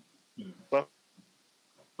stuff,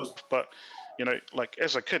 but you know, like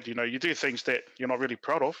as a kid, you know, you do things that you're not really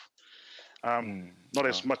proud of. Not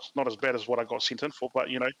as much, not as bad as what I got sent in for, but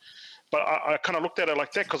you know, but I kind of looked at it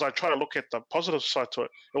like that because I try to look at the positive side to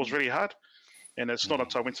it. It was really hard, and it's not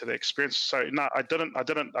until I went to the experience. So no, I didn't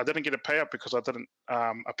get a payout because I didn't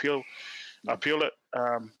appeal it.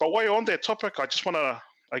 But while you're on that topic, I just want to,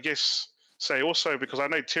 I guess, say also, because I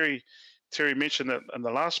know Terry mentioned it in the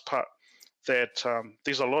last part, that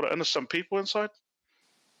there's a lot of innocent people inside,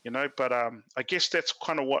 you know. But I guess that's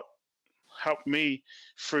kind of what helped me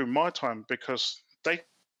through my time, because they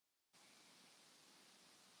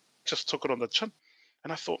just took it on the chin,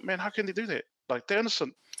 and I thought, man, how can they do that? Like, they're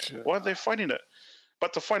innocent. Why are they fighting it?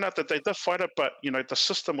 But to find out that they did fight it, but you know, the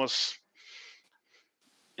system was,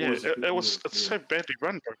 it's so badly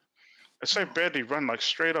run, bro. It's so badly run, like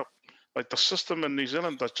straight up, like the system in New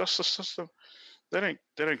Zealand, the justice system, they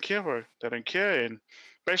don't care, bro. They don't care. And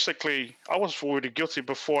basically, I was already guilty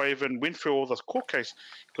before I even went through all this court case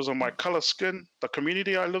because of my color skin, the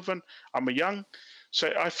community I live in. I'm a young,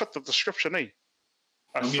 so I fit the description, eh?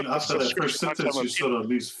 I mean, after that first sentence, you sort of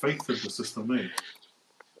lose faith in the system, eh?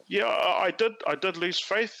 Yeah, I did lose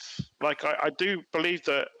faith. Like, I do believe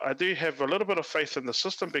that I do have a little bit of faith in the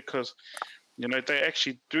system because, you know, they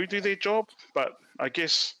actually do their job. But I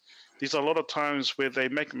guess there's a lot of times where they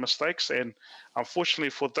make mistakes, and unfortunately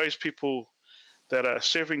for those people that are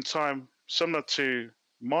serving time similar to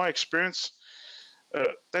my experience,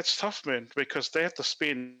 that's tough, man, because they have to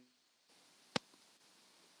spend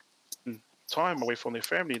time away from their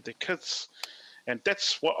family, their kids, and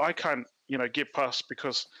that's what I can't, you know, get past,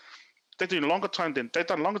 because they've done longer time than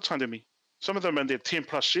me. Some of them in their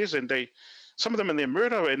 10+ years, and some of them in their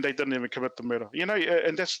murder, and they didn't even commit the murder, you know.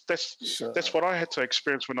 And that's what I had to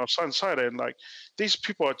experience when I was inside. And like, these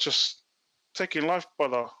people are just taking life by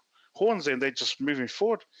the horns, and they're just moving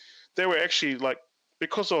forward. They were actually, like,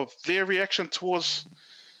 because of their reaction towards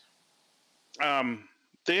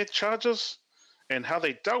their charges and how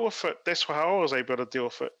they dealt with it, that's how I was able to deal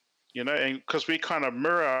with it, you know. And because we kind of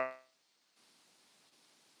mirror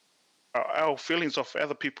our feelings of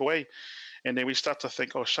other people, and then we start to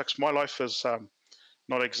think, oh shucks, my life is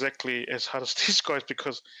not exactly as hard as these guys,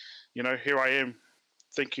 because, you know, here I am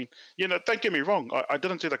thinking, you know, don't get me wrong, I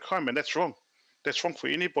didn't do the crime, and that's wrong for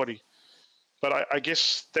anybody. But I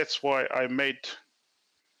guess that's why I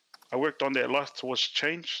worked on that life towards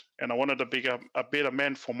change, and I wanted to be a better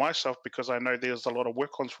man for myself, because I know there's a lot of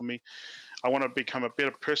work on for me. I want to become a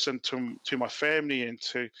better person to my family and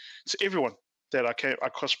to everyone that I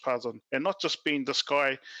cross paths on, and not just being this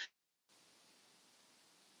guy,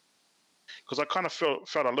 because I kind of felt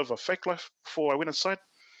I lived a fake life before I went inside.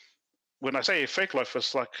 When I say a fake life,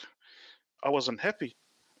 it's like I wasn't happy.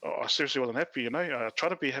 I seriously wasn't happy, you know. I try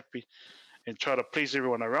to be happy and try to please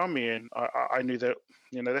everyone around me, and I knew that,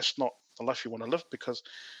 you know, that's not the life you want to live, because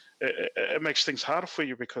it makes things harder for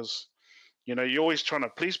you, because, you know, you're always trying to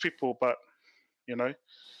please people. But, you know,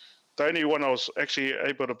 the only one I was actually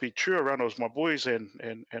able to be true around was my boys and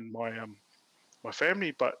my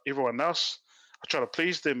family. But everyone else, I try to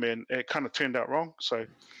please them, and it kind of turned out wrong. So,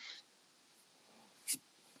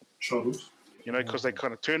 you know, because they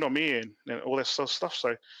kind of turned on me and all that sort of stuff.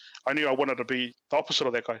 So I knew I wanted to be the opposite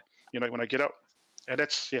of that guy, you know, when I get out. And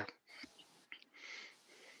that's, yeah.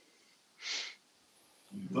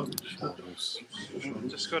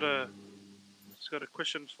 Just got a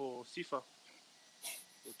question for Sifa,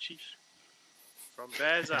 or Chief, from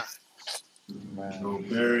Baza. So,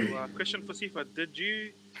 question for Sifa: did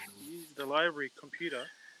you use the library computer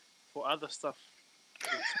for other stuff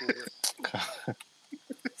in school?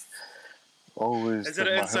 Always. Is it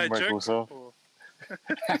an inside joke?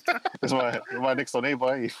 That's my next door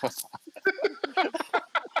neighbor.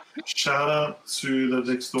 Shout out to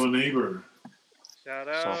the next door neighbor. Shout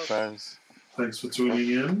out. Thanks for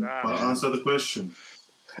tuning in. I'll answer the question.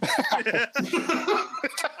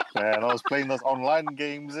 Man, I was playing those online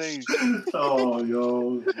games, eh? Oh,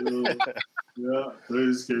 yo. Yeah,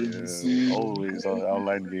 those games. Yeah, always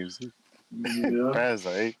online games. Yeah. Pairs,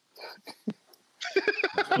 eh?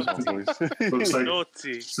 Looks like,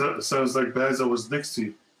 sounds like Baza was next to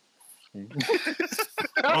you.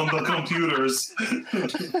 On the computers.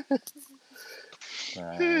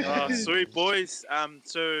 Sweet boys.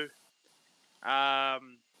 So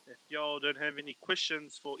if y'all don't have any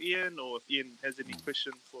questions for Ian, or if Ian has any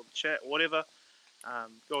questions for the chat, or whatever,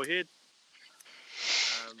 go ahead.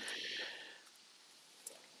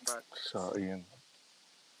 But so Ian.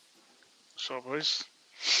 So boys.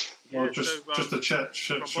 Yeah, just a chat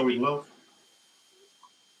showing love.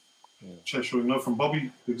 Yeah. Chat showing love from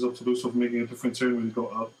Bobby. Bigs up to those for making a difference here when he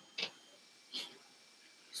got up.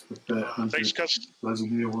 With that 100, Thanks, Cuz.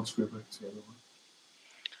 Vladimir wants to go back to the other one.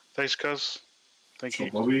 Thanks, Cuz. Thank So,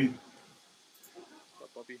 you. Bobby, What's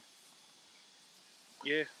up, Bobby?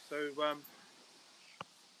 Yeah. So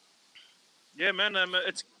yeah, man.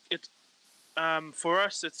 It's for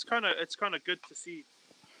us. It's kind of good to see.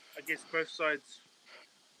 I guess both sides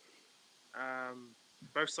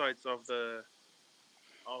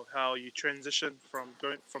of how you transition from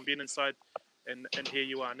being inside, and here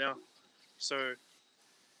you are now. So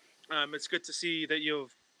it's good to see that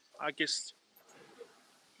you've, I guess,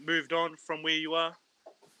 moved on from where you are.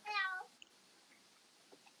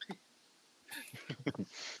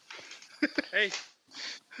 Hey,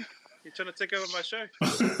 you're trying to take over my show.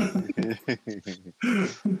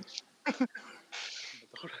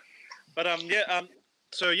 But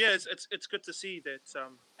so yeah, it's good to see that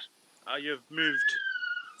you've moved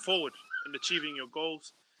forward in achieving your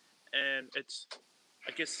goals, and it's,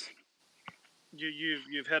 I guess,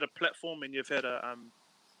 you've had a platform, and you've had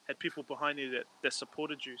people behind you that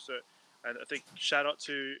supported you. So, and I think shout out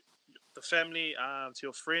to the family, to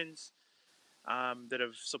your friends, that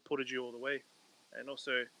have supported you all the way, and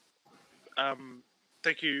also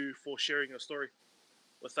thank you for sharing your story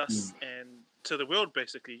with us and to the world.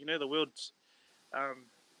 Basically, the world's, well,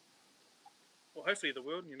 hopefully the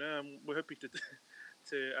world. We're hoping to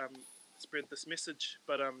to spread this message.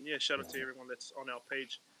 But yeah, shout out to everyone that's on our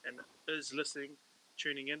page and is listening,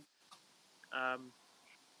 tuning in.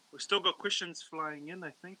 We've still got questions flying in.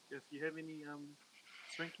 I think if you have any,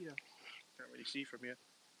 Swanky, I can't really see from here.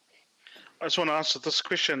 I just want to answer this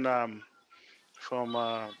question from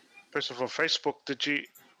person from Facebook. Did you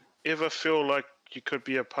ever feel like you could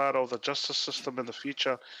be a part of the justice system in the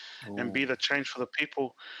future and be the change for the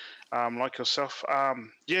people, like yourself?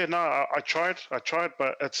 Yeah, no, I tried,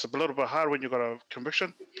 but it's a little bit hard when you've got a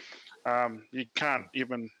conviction. You can't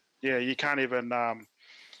even, yeah,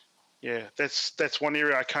 that's one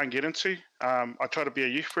area I can't get into. I try to be a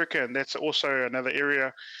youth worker, and that's also another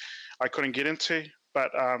area I couldn't get into.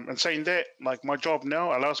 But in saying that, like my job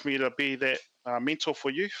now allows me to be that mentor for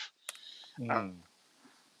youth.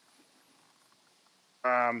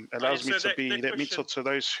 Allows me So to be that mentor to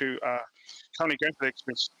those who are currently going through the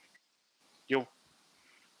experience.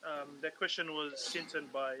 That question was sent in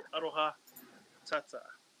by Aroha Tata.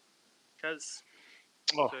 Kaz.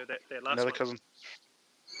 Oh, So that last another one. cousin.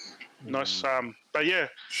 Nice. But yeah,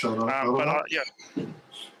 shout out. but yeah,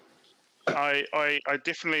 I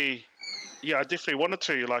definitely, I definitely wanted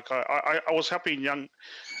to. Like I was helping young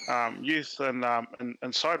youth and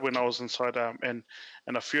inside when I was inside, and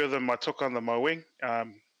a few of them I took under my wing,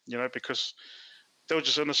 because they were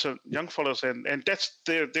just innocent young fellows, and that's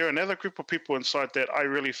they're another group of people inside that I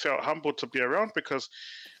really felt humbled to be around, because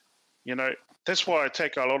that's why I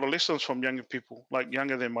take a lot of lessons from younger people, like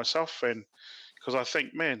younger than myself, and because I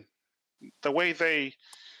think, man, the way they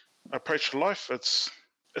approach life, it's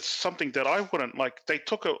something that I wouldn't like. They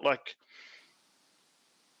took it like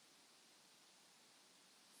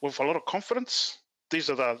with a lot of confidence. These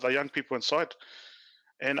are the young people inside,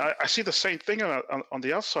 and I see the same thing on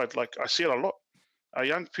the outside. Like I see it a lot. Our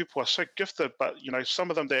young people are so gifted, but some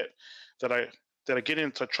of them that are getting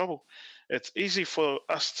into trouble. It's easy for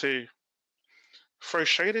us to throw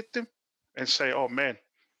shade at them and say, "Oh man,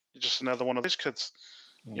 you're just another one of those kids."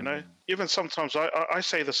 Even sometimes I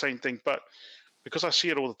say the same thing, but because I see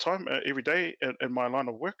it all the time, every day in my line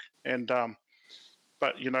of work, and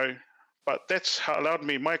but but that's how allowed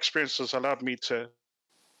me. My experiences allowed me to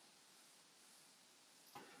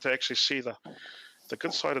actually see the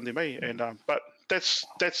good side in me, and but that's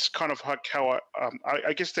kind of how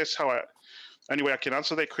I guess that's how anyway I can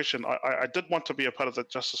answer that question. I did want to be a part of the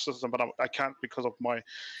justice system, but I can't because of my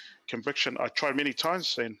conviction. I tried many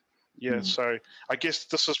times, and so I guess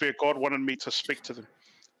this is where God wanted me to speak to them,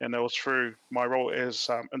 and it was through my role as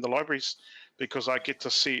in the libraries, because I get to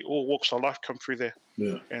see all walks of life come through there.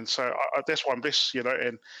 Yeah. And so that's why I'm blessed,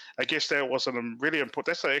 and I guess that was a really important.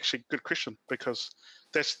 That's actually a good question, because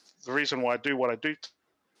that's the reason why I do what I do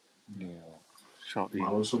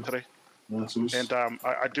today. And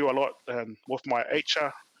I do a lot with my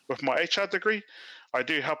HR degree. I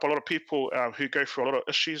do help a lot of people who go through a lot of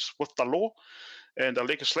issues with the law and the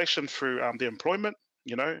legislation through the employment.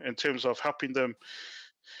 In terms of helping them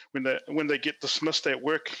when they get dismissed at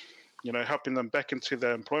work, helping them back into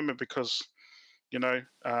their employment, because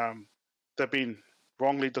they've been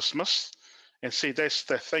wrongly dismissed. And see, that's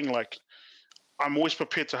the thing. Like, I'm always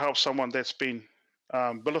prepared to help someone that's been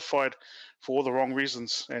vilified for all the wrong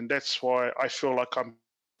reasons, and that's why I feel like I'm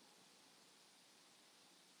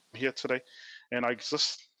here today, and I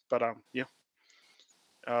exist. But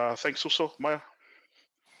thanks also, Maya,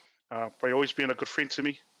 for always being a good friend to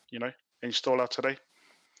me, you know, and you're still out today.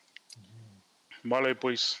 Milo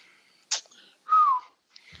boys,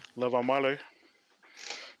 love our Milo.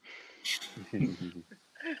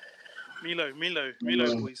 Milo,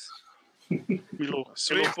 boys. Milo,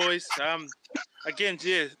 Sweet Milo. boys. Again,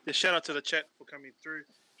 yeah, the shout out to the chat for coming through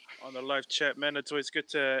on the live chat, man. It's always good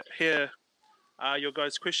to hear your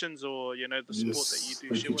guys' questions or the support that you Yes, do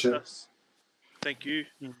thank share you, with Chet. us. Thank you.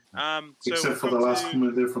 So Except we've for the come last to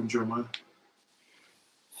comment there from Jeremiah.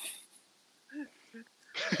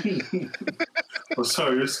 Oh,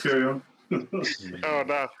 sorry, let's carry on. Oh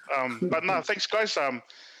no, but no, thanks guys.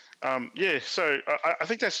 Yeah. So I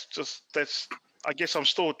think that's. I guess I'm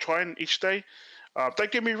still trying each day.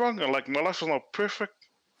 Don't get me wrong. Like my life is not perfect,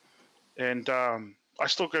 and I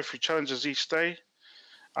still go through challenges each day.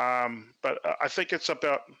 But I think it's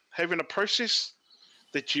about having a process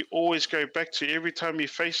that you always go back to every time you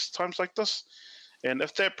face times like this. And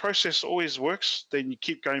if that process always works, then you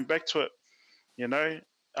keep going back to it. You know,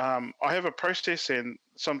 I have a process, and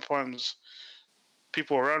sometimes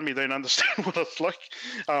people around me don't understand what it's like,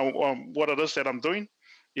 what it is that I'm doing.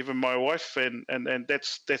 Even my wife, and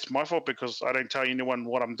that's my fault because I don't tell anyone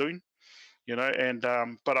what I'm doing. You know, and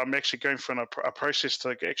but I'm actually going through a process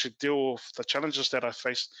to actually deal with the challenges that I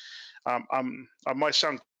face. I might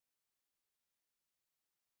sound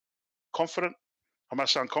confident. I might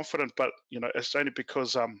sound confident, but it's only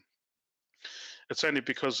because what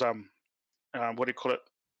do you call it?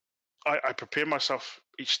 I prepare myself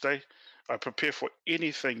each day. I prepare for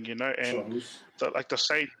anything, and Charles. like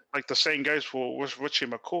the saying goes for Richie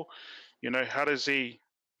McCaw, how does he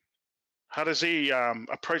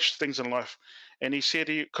approach things in life? And he said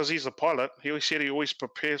because he's a pilot, he always said he always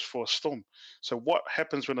prepares for a storm. So what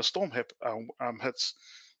happens when a storm hits?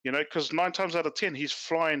 Because 9 times out of 10 he's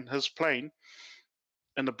flying his plane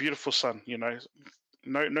in the beautiful sun.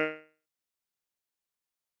 No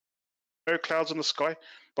clouds in the sky.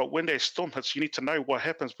 But when that storm hits, you need to know what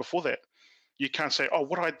happens before that. You can't say, "Oh,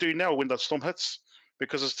 what do I do now when the storm hits?"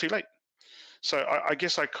 Because it's too late. So I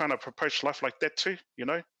guess I kind of approach life like that too.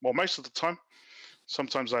 Well, most of the time.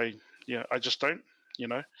 Sometimes I just don't. You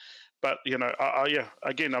know. But yeah.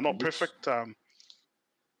 Again, I'm not perfect.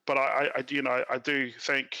 But I do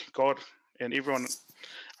thank God and everyone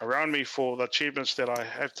around me for the achievements that I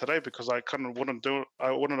have today because I kind of wouldn't do it.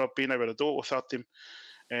 I wouldn't have been able to do it without them.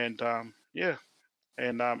 And yeah.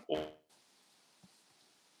 And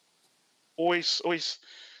always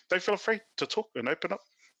don't feel afraid to talk and open up.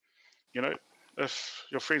 You know, if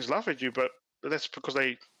your friends laugh at you, but that's because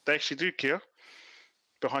they actually do care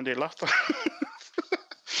behind their laughter.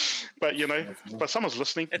 But but someone's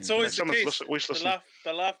listening. it's always the Someone's case. always The listening.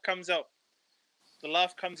 laugh comes out. The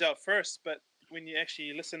laugh comes out first, but when you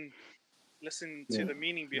actually listen to the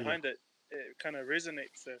meaning behind it, it kind of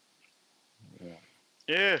resonates. So.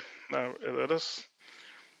 Yeah, no, it is.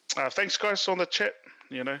 Thanks, guys, on the chat.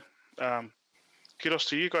 Kudos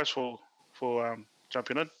to you guys for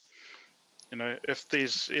jumping in. If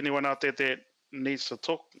there's anyone out there that needs to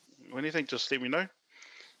talk or anything, just let me know.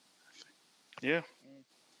 Yeah.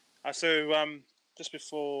 So just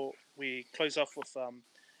before we close off with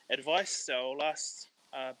advice, our last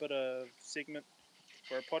bit of segment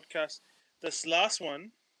for a podcast. This last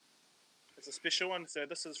one is a special one. So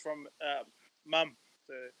this is from Mum,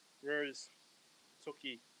 so Rose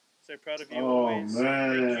Toki. So proud of you Oh, always.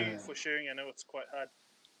 Thank you man. for sharing. I know it's quite hard.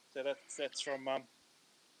 So that's from Mum.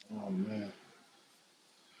 Oh, man.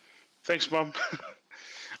 Thanks, Mum.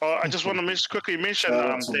 I just want to quickly mention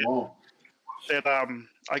Shout out to Mom. that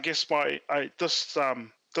I guess this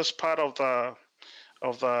part of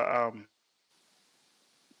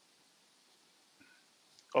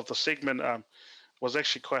the segment was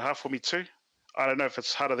actually quite hard for me too. I don't know if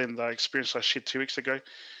it's harder than the experience I shared 2 weeks ago,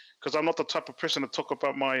 because I'm not the type of person to talk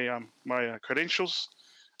about my credentials.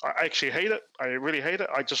 I actually hate it. I really hate it.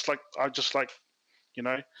 I just like you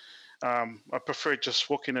know. I prefer just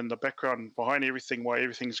walking in the background behind everything while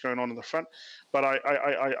everything's going on in the front. But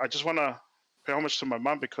I just want to pay homage to my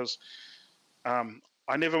mum because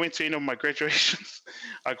I never went to any of my graduations.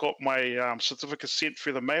 I got my certificate sent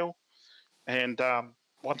through the mail, and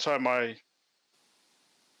one time I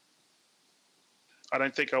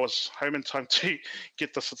don't think I was home in time to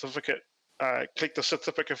get the certificate, collect the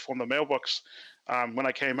certificate from the mailbox. When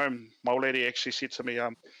I came home, my old lady actually said to me,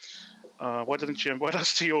 "Why didn't you invite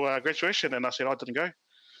us to your graduation?" And I said, "I didn't go."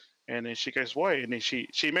 And then she goes, "Why?" And then she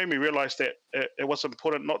made me realize that it was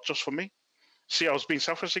important not just for me. See, I was being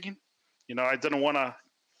selfish again. I didn't want to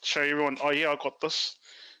show everyone, "Oh yeah, I got this,"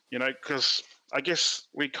 because I guess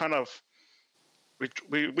we kind of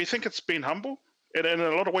we think it's being humble, and in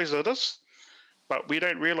a lot of ways it is, but we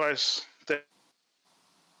don't realize that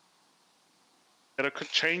it could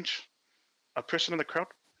change a person in the crowd.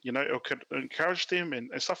 You know, it could encourage them and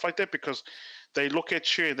stuff like that because they look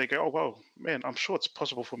at you and they go, "Oh, well, man, I'm sure it's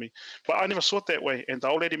possible for me." But I never saw it that way, and the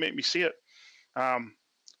old lady made me see it. Um,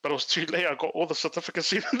 but it was too late. I got all the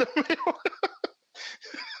certificates in the mail.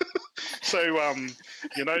 So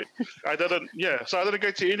you know, I didn't. Yeah, so I didn't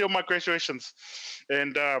go to any of my graduations,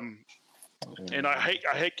 and I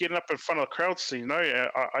hate getting up in front of crowds. You know,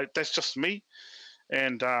 that's just me.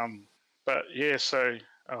 And but yeah, so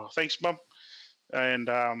thanks, Mum, and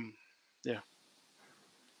yeah.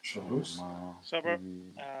 Shadows. So, bro,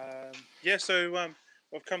 yeah, so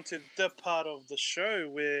we've come to the part of the show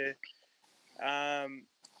where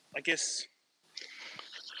I guess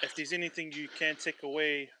if there's anything you can take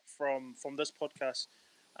away from this podcast,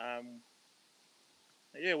 um,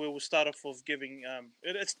 yeah, we will start off with giving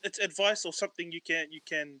it's advice or something you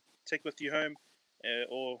can take with you home,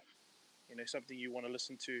 or you know something you want to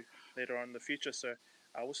listen to later on in the future. So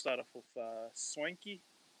we'll start off with Swanky.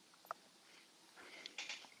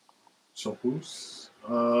 Shadows.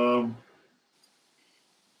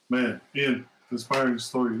 Man, Ian, inspiring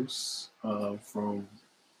stories from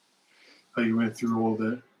how you went through all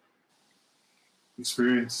that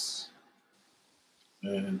experience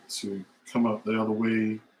and to come out the other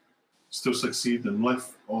way, still succeed in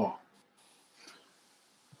life. Oh,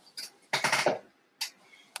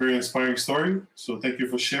 very inspiring story. So thank you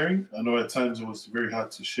for sharing. I know at times it was very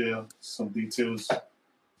hard to share some details of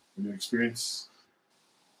your experience.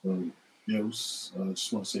 Yeah, I just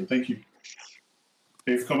want to say thank you.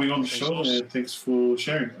 Thanks for coming on the Thanks, show Lewis. and thanks for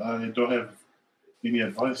sharing. I don't have any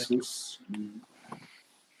advice, Thank Lewis.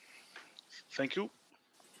 Thank you.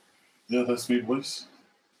 Yeah, that's me, boys.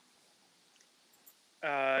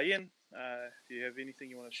 Ian, do you have anything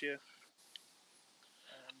you want to share?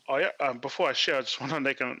 Oh yeah. Before I share, I just want to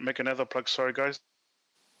make another plug. Sorry, guys.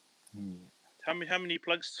 How many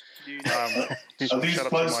plugs do you need? Just Are wanna these shout out to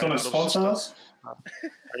plugs my going to little sponsor sister. us?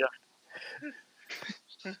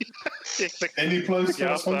 Any plugs Yeah,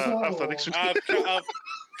 going to sponsor us? after next week. I've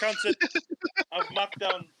counted. I've marked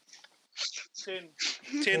down 10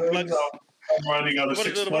 plugs. I'm running out of What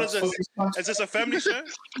 6 is, what is plugs for this? these plugs. Is this a family show?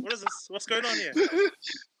 What is this? What's going on here?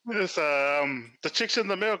 It's the chicks in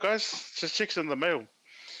the mail, guys. It's the chicks in the mail.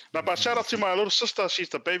 Now, but shout out to my little sister. She's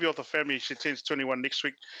the baby of the family. She turns 21 next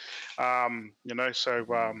week. You know, so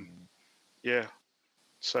yeah.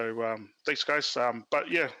 So thanks, guys.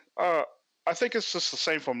 But yeah, I think it's just the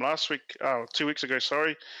same from last week, 2 weeks ago.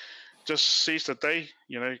 Sorry, just seize the day.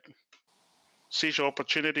 You know, seize your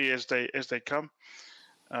opportunity as they come.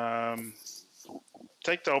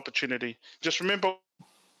 Take the opportunity. Just remember,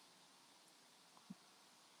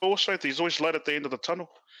 also, there's always light at the end of the tunnel.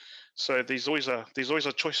 So there's always a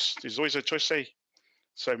choice. There's always a choice.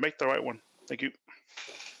 So make the right one. Thank you.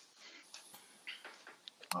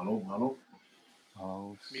 Hello.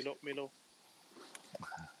 Oh, Milo.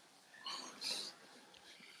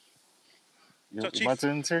 yeah, So, Chief. my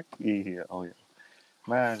turn, Tick? Yeah. Oh, yeah.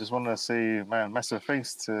 Man, I just want to say, man, massive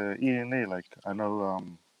thanks to Ian A. Like, I know,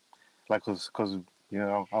 like, cause you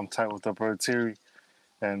know, I'm tight with the bro Terry,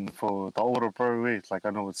 and for the older bro, like, I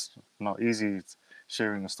know it's not easy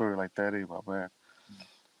sharing a story like that, but man,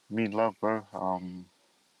 mean love, bro.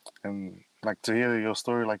 And like to hear your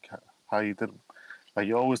story, like how you did, like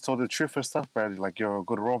you always told the truth and stuff, but like you're a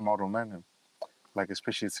good role model, man. And, like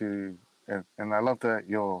especially to, and I love that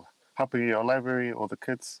you're helping your library or the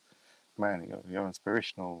kids, man. You're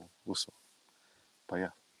inspirational also. But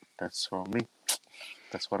yeah, that's from me.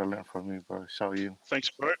 That's what I learned from you, bro. Shout you. Thanks,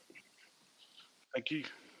 bro. Thank you.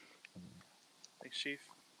 Thanks, Chief.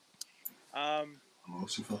 Hello,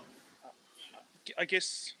 Super. I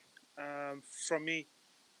guess from me,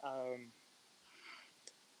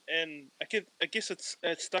 and I guess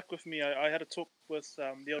it stuck with me. I had a talk with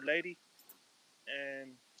the old lady,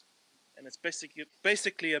 and it's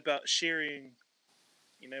basically about sharing,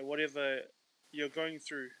 you know, whatever you're going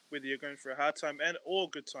through, whether you're going through a hard time and or a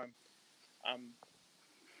good time.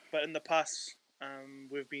 But in the past,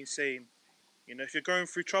 we've been saying, you know, if you're going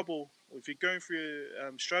through trouble, or if you're going through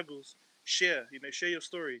struggles, share. You know, share your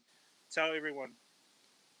story, tell everyone.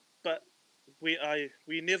 But we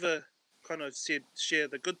never kind of said share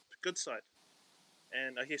the good side.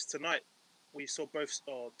 And I guess tonight we saw both.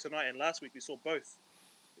 Or tonight and last week we saw both.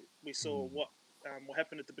 We saw what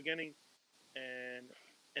happened at the beginning,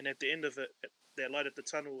 and at the end of it, that light at the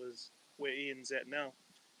tunnel is where Ian's at now.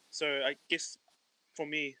 So I guess for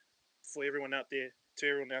me, for everyone out there, to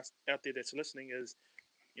everyone else out there that's listening, is,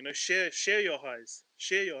 you know, share your highs,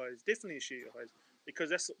 definitely share your highs, because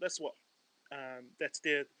that's what that's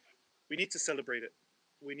there. We need to celebrate it.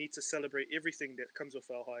 We need to celebrate everything that comes with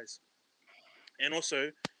our highs, And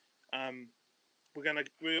also,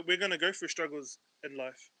 we're gonna go through struggles in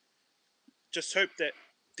life. Just hope that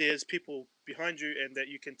there's people behind you and that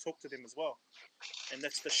you can talk to them as well. And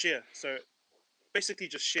that's the share. So basically,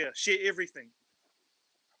 just share everything.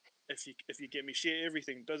 If you get me, share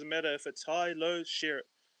everything. Doesn't matter if it's high, low, share it,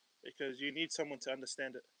 because you need someone to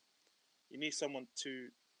understand it. You need someone to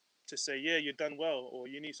say, yeah, you've done well, or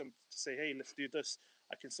you need someone to say, hey, let's do this.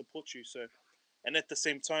 I can support you. So, and at the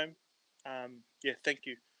same time, yeah, thank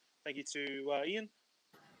you to Ian.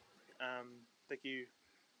 Thank you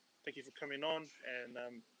for coming on, and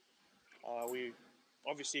we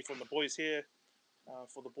obviously from the boys here,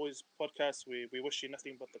 for the boys podcast, we wish you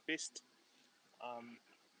nothing but the best.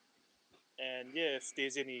 And yeah, if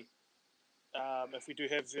there's any, if we do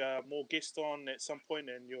have more guests on at some point,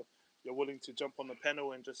 and you're willing to jump on the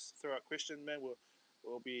panel and just throw out questions, man,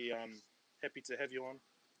 we'll be happy to have you on.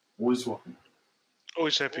 Always welcome.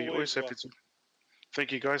 Always happy Always to.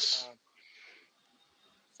 Thank you, guys.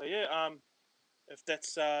 So yeah, if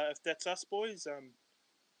that's us, boys.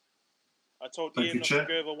 I told Thank Ian you, not Chair.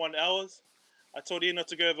 to go over 1 hour. I told Ian not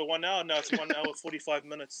to go over 1 hour. Now it's 1 hour 45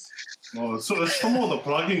 minutes. Oh, so it's from all the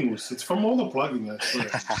plugging. It's from all the plugging, actually.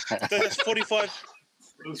 So that's 45.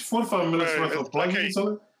 It's 45 minutes No, worth of it's plugging, okay.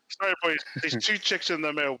 isn't it? Sorry, boys. There's 2 checks in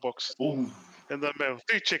the mailbox. Oh. In the mail,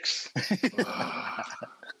 2 checks.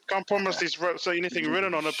 Can't promise there's anything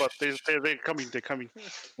written on it, but they're coming. They're coming.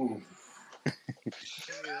 Oh.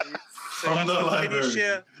 So From the can library. you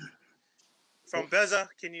share from Beza?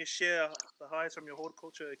 Can you share the highs from your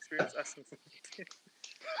horticulture experience? Asking for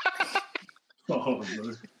Oh,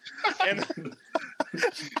 no. and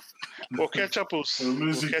We'll catch up. We'll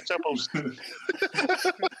catch up.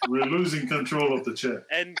 We're losing control of the chat.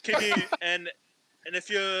 and can you and if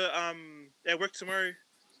you're at work tomorrow,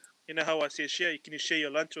 you know how I say share. Can you share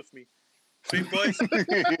your lunch with me, sweet boys?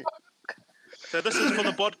 So this is for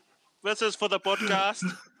the This is for the podcast.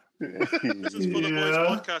 This is for the boys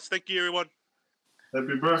podcast. Thank you, everyone.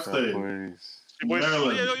 Happy birthday, Maryland.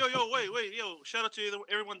 Yo, wait, shout out to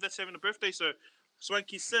everyone that's having a birthday. So,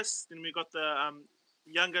 Swanky sis, then we got the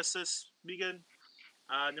younger sis, Megan.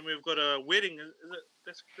 Then we've got a wedding. Is it?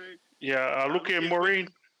 That's great. Yeah, Luke and Maureen.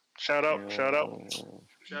 Shout out. Shout out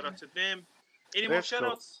to them. Any more shout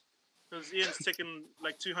outs? Because Ian's taking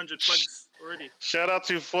like 200 plugs already. Shout out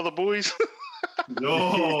to For the Boys.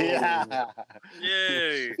 Yo.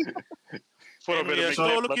 Yay. And we are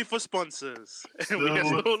still looking for sponsors. Yeah.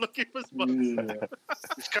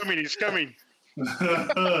 He's coming.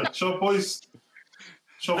 Shop boys.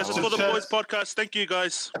 This is for the boys podcast. Thank you,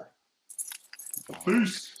 guys.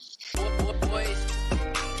 Peace.